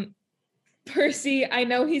 Percy, I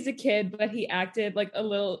know he's a kid, but he acted like a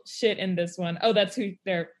little shit in this one. Oh, that's who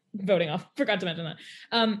they're voting off. Forgot to mention that.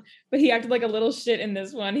 But he acted like a little shit in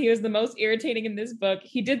this one. He was the most irritating in this book.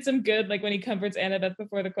 He did some good, like when he comforts Annabeth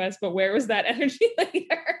before the quest, but where was that energy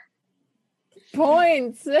later?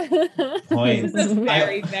 Points. Points. This is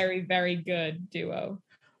very, very, very good duo.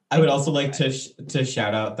 I would also like to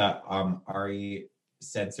shout out that Ari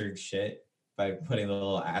censored shit by putting the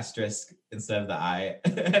little asterisk instead of the I.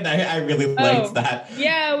 And I really liked that.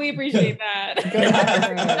 Yeah, we appreciate that.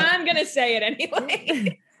 I'm gonna say it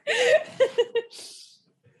anyway.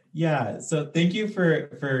 Yeah, so thank you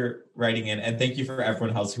for writing in, and thank you for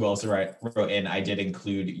everyone else who also wrote in. I did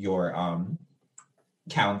include your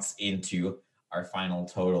counts into our final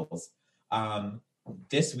totals.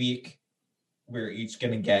 This week, we're each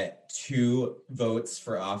going to get 2 votes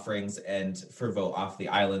for offerings and for vote off the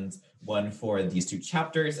island, one for these 2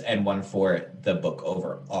 chapters and one for the book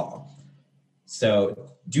overall.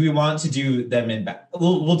 So do we want to do them in back?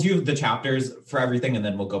 We'll do the chapters for everything and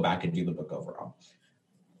then we'll go back and do the book overall.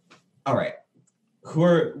 All right. Who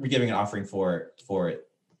are we giving an offering for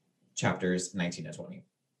chapters 19 and 20?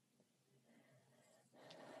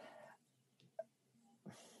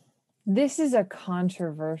 This is a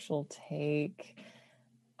controversial take.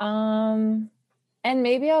 And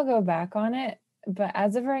maybe I'll go back on it, but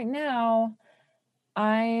as of right now,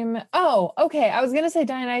 okay. I was gonna say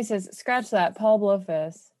Dionysus. Scratch that. Paul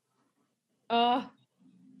Blowfist. I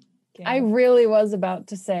really was about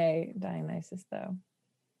to say Dionysus though.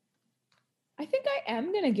 I think I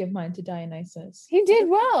am gonna give mine to Dionysus. He did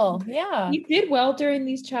well. Yeah. He did well during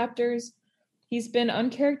these chapters. He's been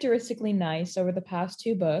uncharacteristically nice over the past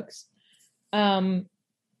 2 books. And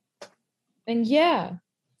yeah,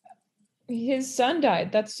 his son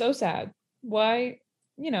died. That's so sad. Why?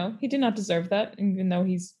 He did not deserve that, even though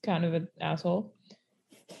he's kind of an asshole.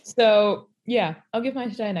 So yeah, I'll give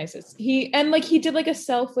mine to Dionysus. He did like a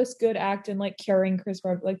selfless good act and like curing Chris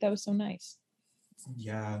Barber. Like that was so nice.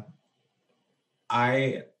 Yeah.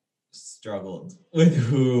 I struggled with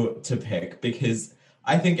who to pick because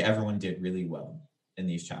I think everyone did really well in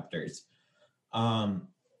these chapters.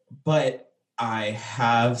 But I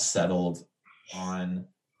have settled on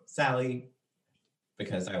Sally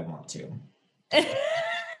because I want to.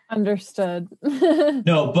 Understood.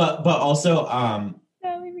 No, but also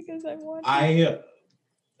Sally because I want to.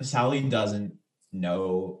 Sally doesn't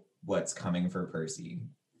know what's coming for Percy.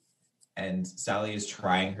 And Sally is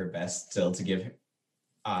trying her best still to give him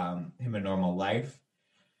a normal life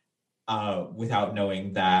without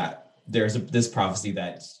knowing that there's this prophecy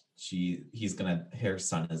that her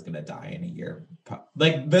son is gonna die in a year.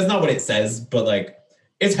 Like that's not what it says, but like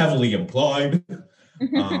it's heavily implied.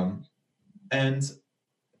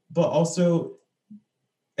 But also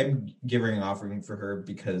I'm giving an offering for her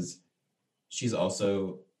because she's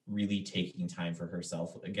also really taking time for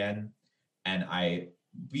herself again. And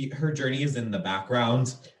her journey is in the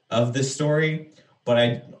background of this story, but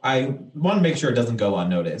I want to make sure it doesn't go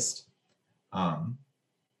unnoticed.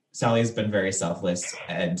 Sally has been very selfless,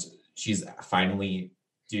 and she's finally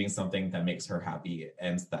doing something that makes her happy,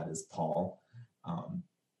 and that is Paul.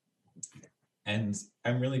 And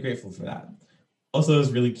I'm really grateful for that. Also, it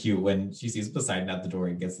was really cute when she sees Poseidon at the door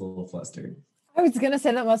and gets a little flustered. I was gonna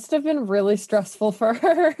say that must have been really stressful for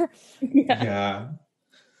her. Yeah.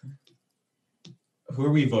 Who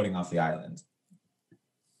are we voting off the island?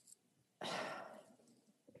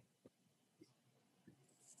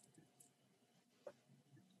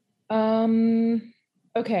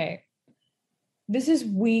 Okay. This is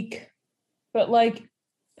weak, but like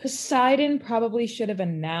Poseidon probably should have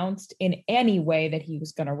announced in any way that he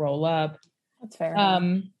was gonna roll up. That's fair.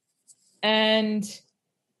 And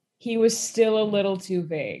he was still a little too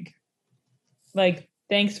vague. Like,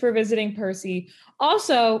 thanks for visiting, Percy.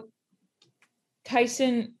 Also,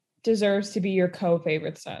 Tyson deserves to be your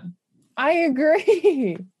co-favorite son. I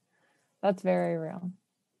agree. That's very real.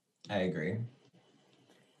 I agree.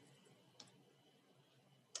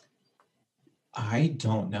 I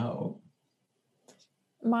don't know.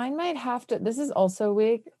 Mine might have to, this is also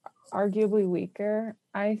weak, arguably weaker.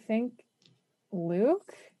 I think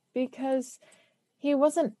Luke, because he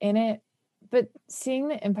wasn't in it, but seeing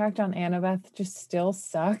the impact on Annabeth just still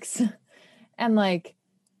sucks. And like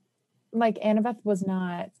Annabeth was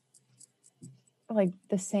not like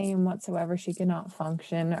the same whatsoever. She could not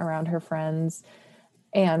function around her friends,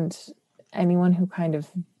 and anyone who kind of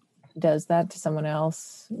does that to someone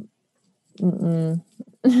else, girl,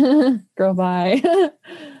 bye.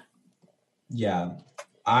 Yeah,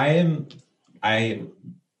 I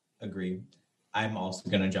agree. I'm also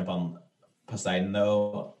gonna jump on Poseidon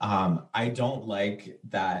though. I don't like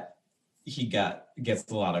that he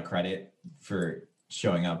gets a lot of credit for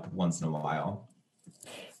showing up once in a while.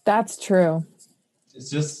 That's true. It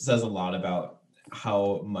just says a lot about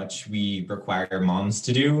how much we require moms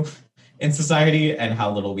to do in society and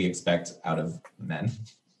how little we expect out of men.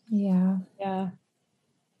 Yeah.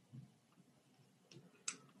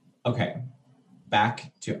 Okay,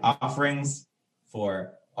 back to offerings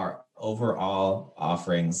for our overall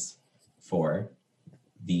offerings for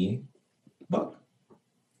the book.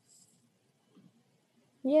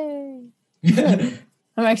 Yay.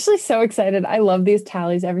 I'm actually so excited. I love these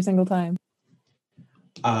tallies every single time.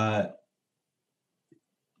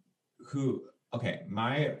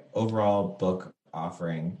 My overall book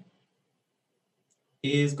offering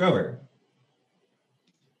is Grover.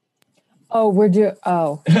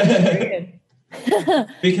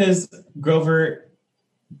 Because Grover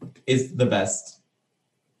is the best.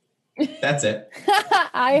 That's it.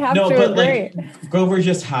 I have to agree. Like, Grover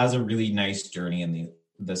just has a really nice journey in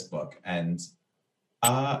this book, and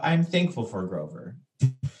I'm thankful for Grover.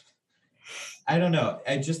 I don't know.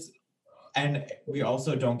 And we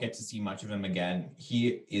also don't get to see much of him again.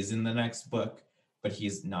 He is in the next book, but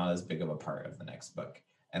he's not as big of a part of the next book,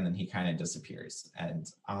 and then he kind of disappears. And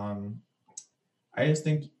I just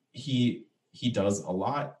think he does a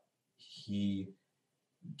lot. He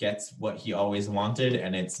gets what he always wanted,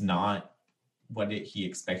 and it's not what he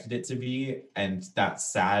expected it to be, and that's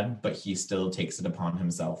sad, but he still takes it upon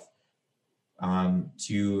himself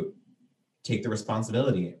to take the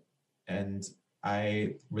responsibility, and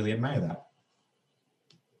I really admire that.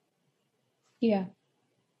 Yeah.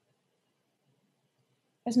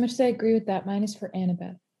 As much as I agree with that, mine is for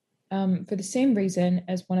Annabeth. For the same reason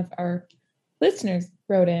as one of our listeners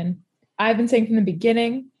wrote in, I've been saying from the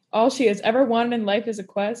beginning, all she has ever wanted in life is a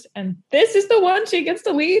quest, and this is the one she gets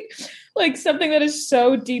to lead. Like, something that is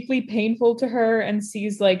so deeply painful to her, and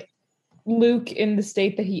sees like Luke in the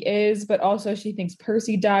state that he is, but also she thinks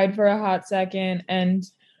Percy died for a hot second, and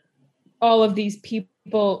all of these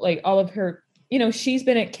people, like all of her, she's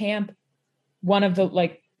been at camp one of the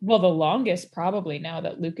the longest probably now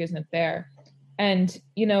that Luke isn't there. And,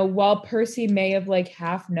 while Percy may have like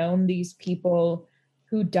half known these people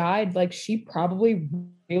who died, like she probably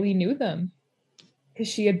really knew them because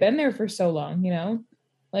she had been there for so long,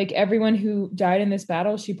 like everyone who died in this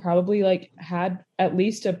battle, she probably like had at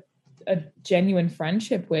least a genuine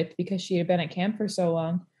friendship with because she had been at camp for so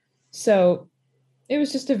long. So it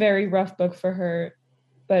was just a very rough book for her,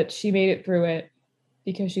 but she made it through it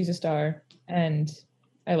because she's a star and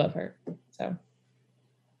I love her. So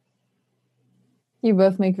you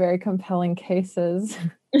both make very compelling cases.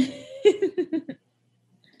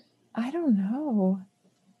 I don't know.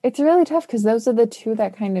 It's really tough because those are the two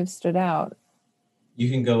that kind of stood out. You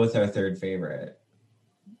can go with our third favorite.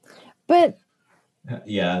 But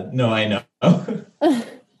yeah, no, I know. Oh,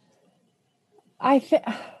 I'm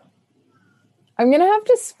gonna have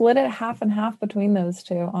to split it half and half between those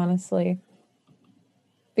two, honestly,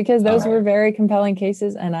 because those were Alright. very compelling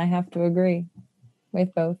cases, and I have to agree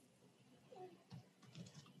with both.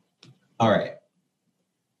 all right.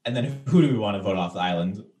 And then who do we want to vote off the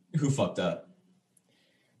island? Who fucked up?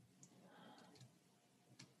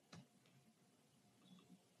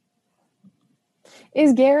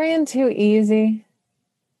 Is Garion too easy?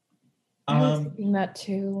 I was thinking that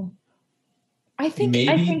too. I think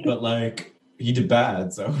maybe, but like he did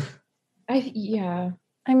bad, so yeah.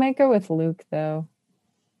 I might go with Luke though.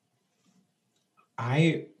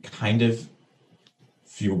 I kind of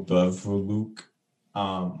feel bad for Luke.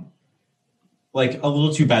 Like a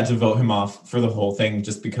little too bad to vote him off for the whole thing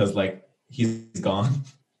just because like he's gone,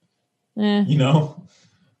 you know?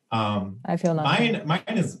 I feel nothing. Mine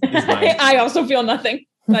is mine. I also feel nothing.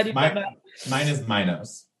 Glad you Mine- said that. Mine is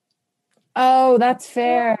Minos. Oh, that's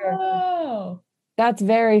fair. Oh, That's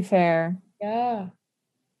very fair. yeah.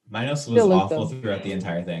 Minos was Still Luke, awful though. throughout the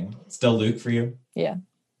entire thing. Still Luke for you? Yeah.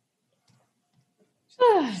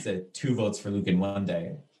 She said 2 votes for Luke in one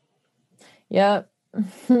day. Yep.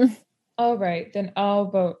 All right, then I'll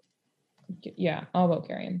vote. Yeah, I'll vote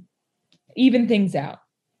Garion. Even things out.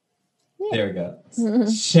 There we go.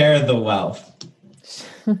 Share the wealth.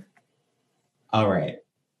 All right.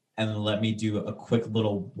 And let me do a quick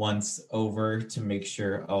little once over to make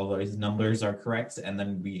sure all those numbers are correct. And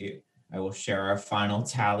then I will share our final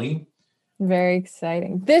tally. Very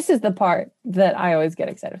exciting. This is the part that I always get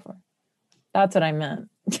excited for. That's what I meant.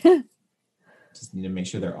 Just need to make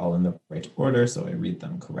sure they're all in the right order so I read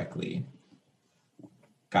them correctly.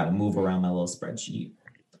 Got to move around my little spreadsheet.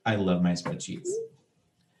 I love my spreadsheets.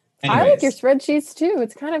 I like your spreadsheets too.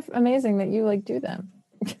 It's kind of amazing that you like do them.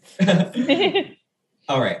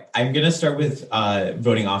 All right, I'm going to start with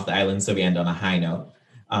voting off the island so we end on a high note.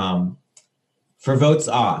 For votes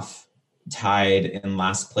off, tied in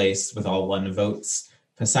last place with all 1 votes,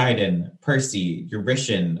 Poseidon, Percy,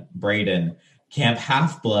 Eurytion, Brayden, Camp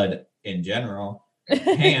Half-Blood in general,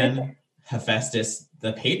 Pan, Hephaestus,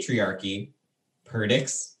 the Patriarchy,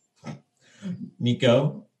 Perdix,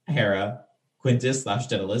 Nico, Hera,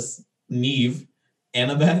 Quintus/Daedalus, Neve,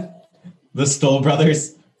 Annabeth, the Stoll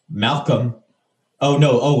brothers, Malcolm. Oh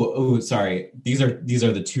no! Oh, sorry. These are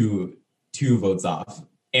the two votes off.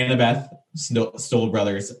 Annabeth, Stoll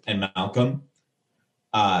brothers, and Malcolm.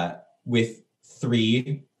 With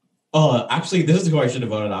 3. Oh, actually, this is who I should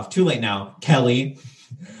have voted off. Too late now. Kelly.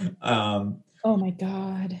 Oh my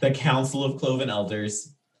god. The Council of Cloven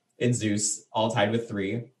Elders, and Zeus, all tied with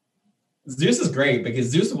 3. Zeus is great because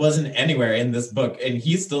Zeus wasn't anywhere in this book, and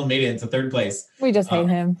he still made it into 3rd place. We just hate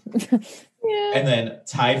him. Yeah. And then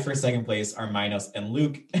tied for 2nd place are Minos and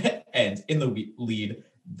Luke, and in the lead,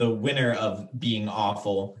 the winner of being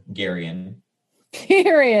awful, Garion.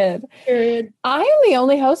 Period. I am the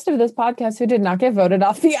only host of this podcast who did not get voted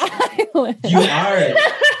off the island. You are.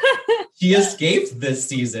 He escaped this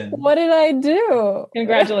season. What did I do?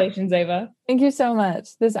 Congratulations, Ava. Thank you so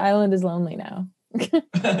much. This island is lonely now.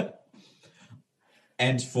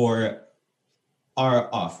 And for our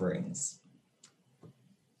offerings,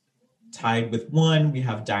 tied with 1, we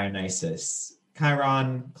have Dionysus,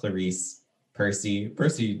 Chiron, Clarice, Percy.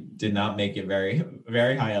 Percy did not make it very,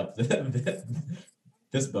 very high up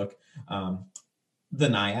this book. The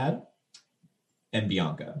Naiad, and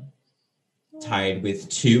Bianca. Tied with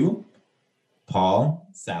 2, Paul,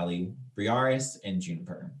 Sally, Briaris, and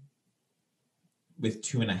Juniper. With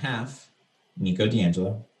 2.5, Nico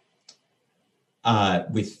D'Angelo.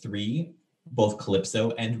 With 3, both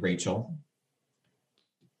Calypso and Rachel.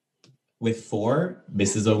 With 4,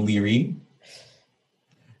 Mrs. O'Leary.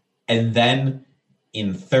 And then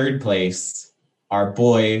in 3rd place, our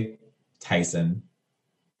boy, Tyson.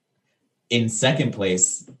 In 2nd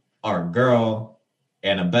place, our girl,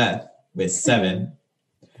 Annabeth, with 7.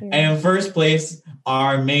 And in 1st place,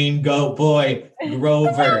 our main goat boy,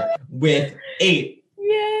 Grover, with 8.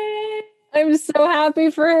 Yay! I'm so happy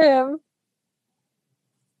for him.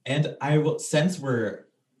 And I will, since we're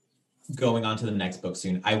going on to the next book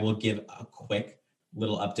soon, I will give a quick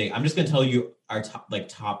little update. I'm just going to tell you our top,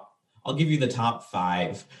 I'll give you the top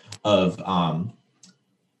 5 of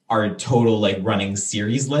our total running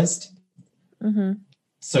series list. Mm-hmm.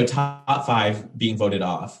 So top 5 being voted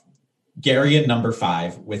off. Garion number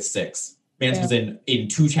 5 with 6. Mance was in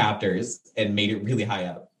 2 chapters and made it really high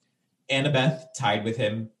up. Annabeth tied with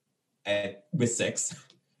him with 6.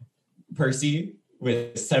 Percy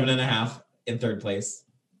with 7.5 in 3rd place.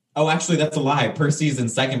 Oh, actually, that's a lie. Percy's in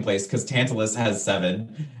 2nd place because Tantalus has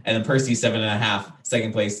 7. And then Percy 7.5,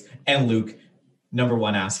 2nd place. And Luke, number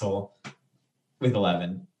 1 asshole, with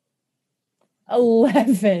 11.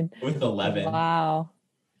 11. With 11. Wow.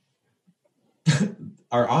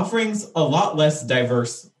 Our offerings, a lot less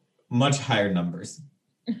diverse, much higher numbers.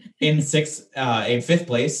 In fifth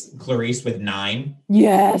place, Clarice with 9.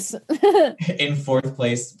 Yes. In fourth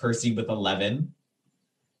place, Percy with 11.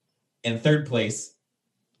 In third place,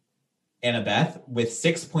 Annabeth with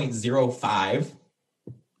 6.05.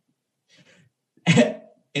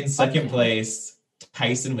 In second place,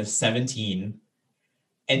 Tyson with 17.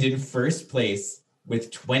 And in first place,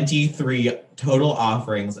 with 23 total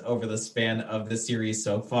offerings over the span of the series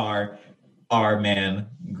so far, our man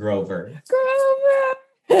Grover. Grover.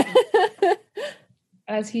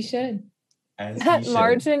 As he should. That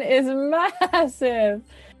margin is massive.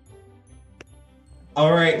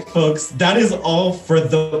 All right, folks, that is all for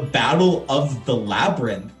the Battle of the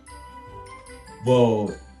Labyrinth.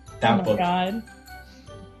 Whoa, that book God.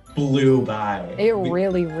 blew by. It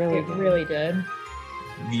really did.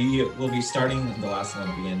 We will be starting The Last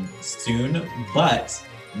Olympian soon, but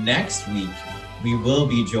next week we will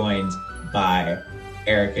be joined by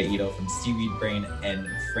Erica Ito from Seaweed Brain and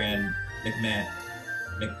Fran McMahon.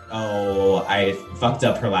 I fucked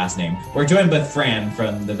up her last name. We're joined by Fran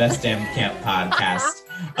from the Best Damn Camp podcast,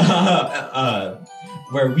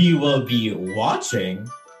 where we will be watching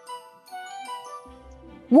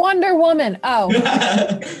Wonder Woman. Oh.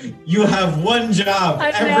 You have one job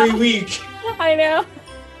every week. I know.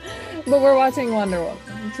 But we're watching Wonder Woman.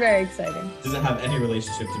 It's very exciting. Does it have any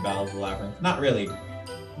relationship to Battle of the Labyrinth? Not really.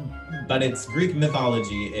 But it's Greek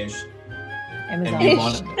mythology-ish.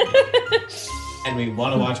 Amazon. And we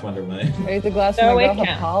want to watch Wonder Woman. Raise the glass for my girl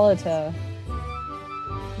Hippolyta.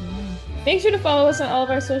 Make sure to follow us on all of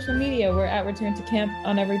our social media. We're at Return to Camp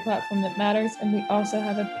on every platform that matters. And we also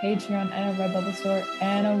have a Patreon and a Redbubble store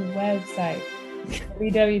and a website.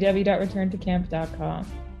 www.returntocamp.com.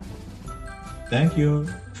 Thank you.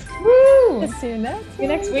 Woo! See you next week. See you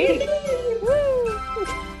next week. Woo!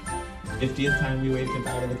 50th time we waved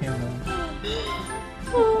goodbye to the camera.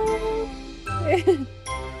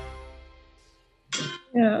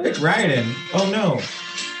 Yeah. Rick Riordan. Oh no.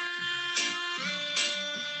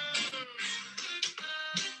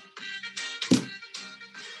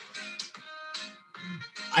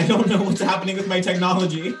 I don't know what's happening with my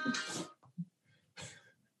technology. What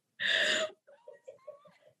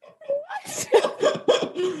is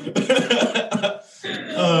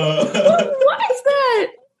that?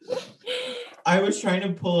 I was trying to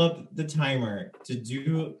pull up the timer to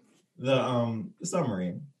do the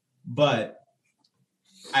summary, but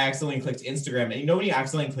I accidentally clicked Instagram, and you know when you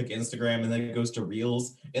accidentally click Instagram and then it goes to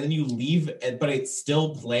Reels, and then you leave it, but it's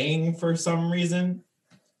still playing for some reason.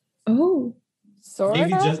 Oh,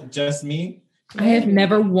 maybe just me. I have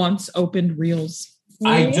never once opened Reels.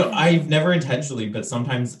 I've never intentionally, but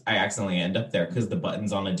sometimes I accidentally end up there because the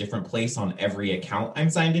button's on a different place on every account I'm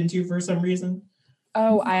signed into for some reason.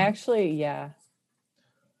 Oh, I actually, yeah.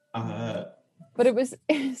 But it was so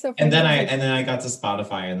funny. And then I got to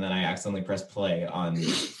Spotify, and then I accidentally pressed play on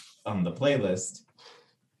the playlist.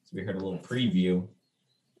 So we heard a little preview.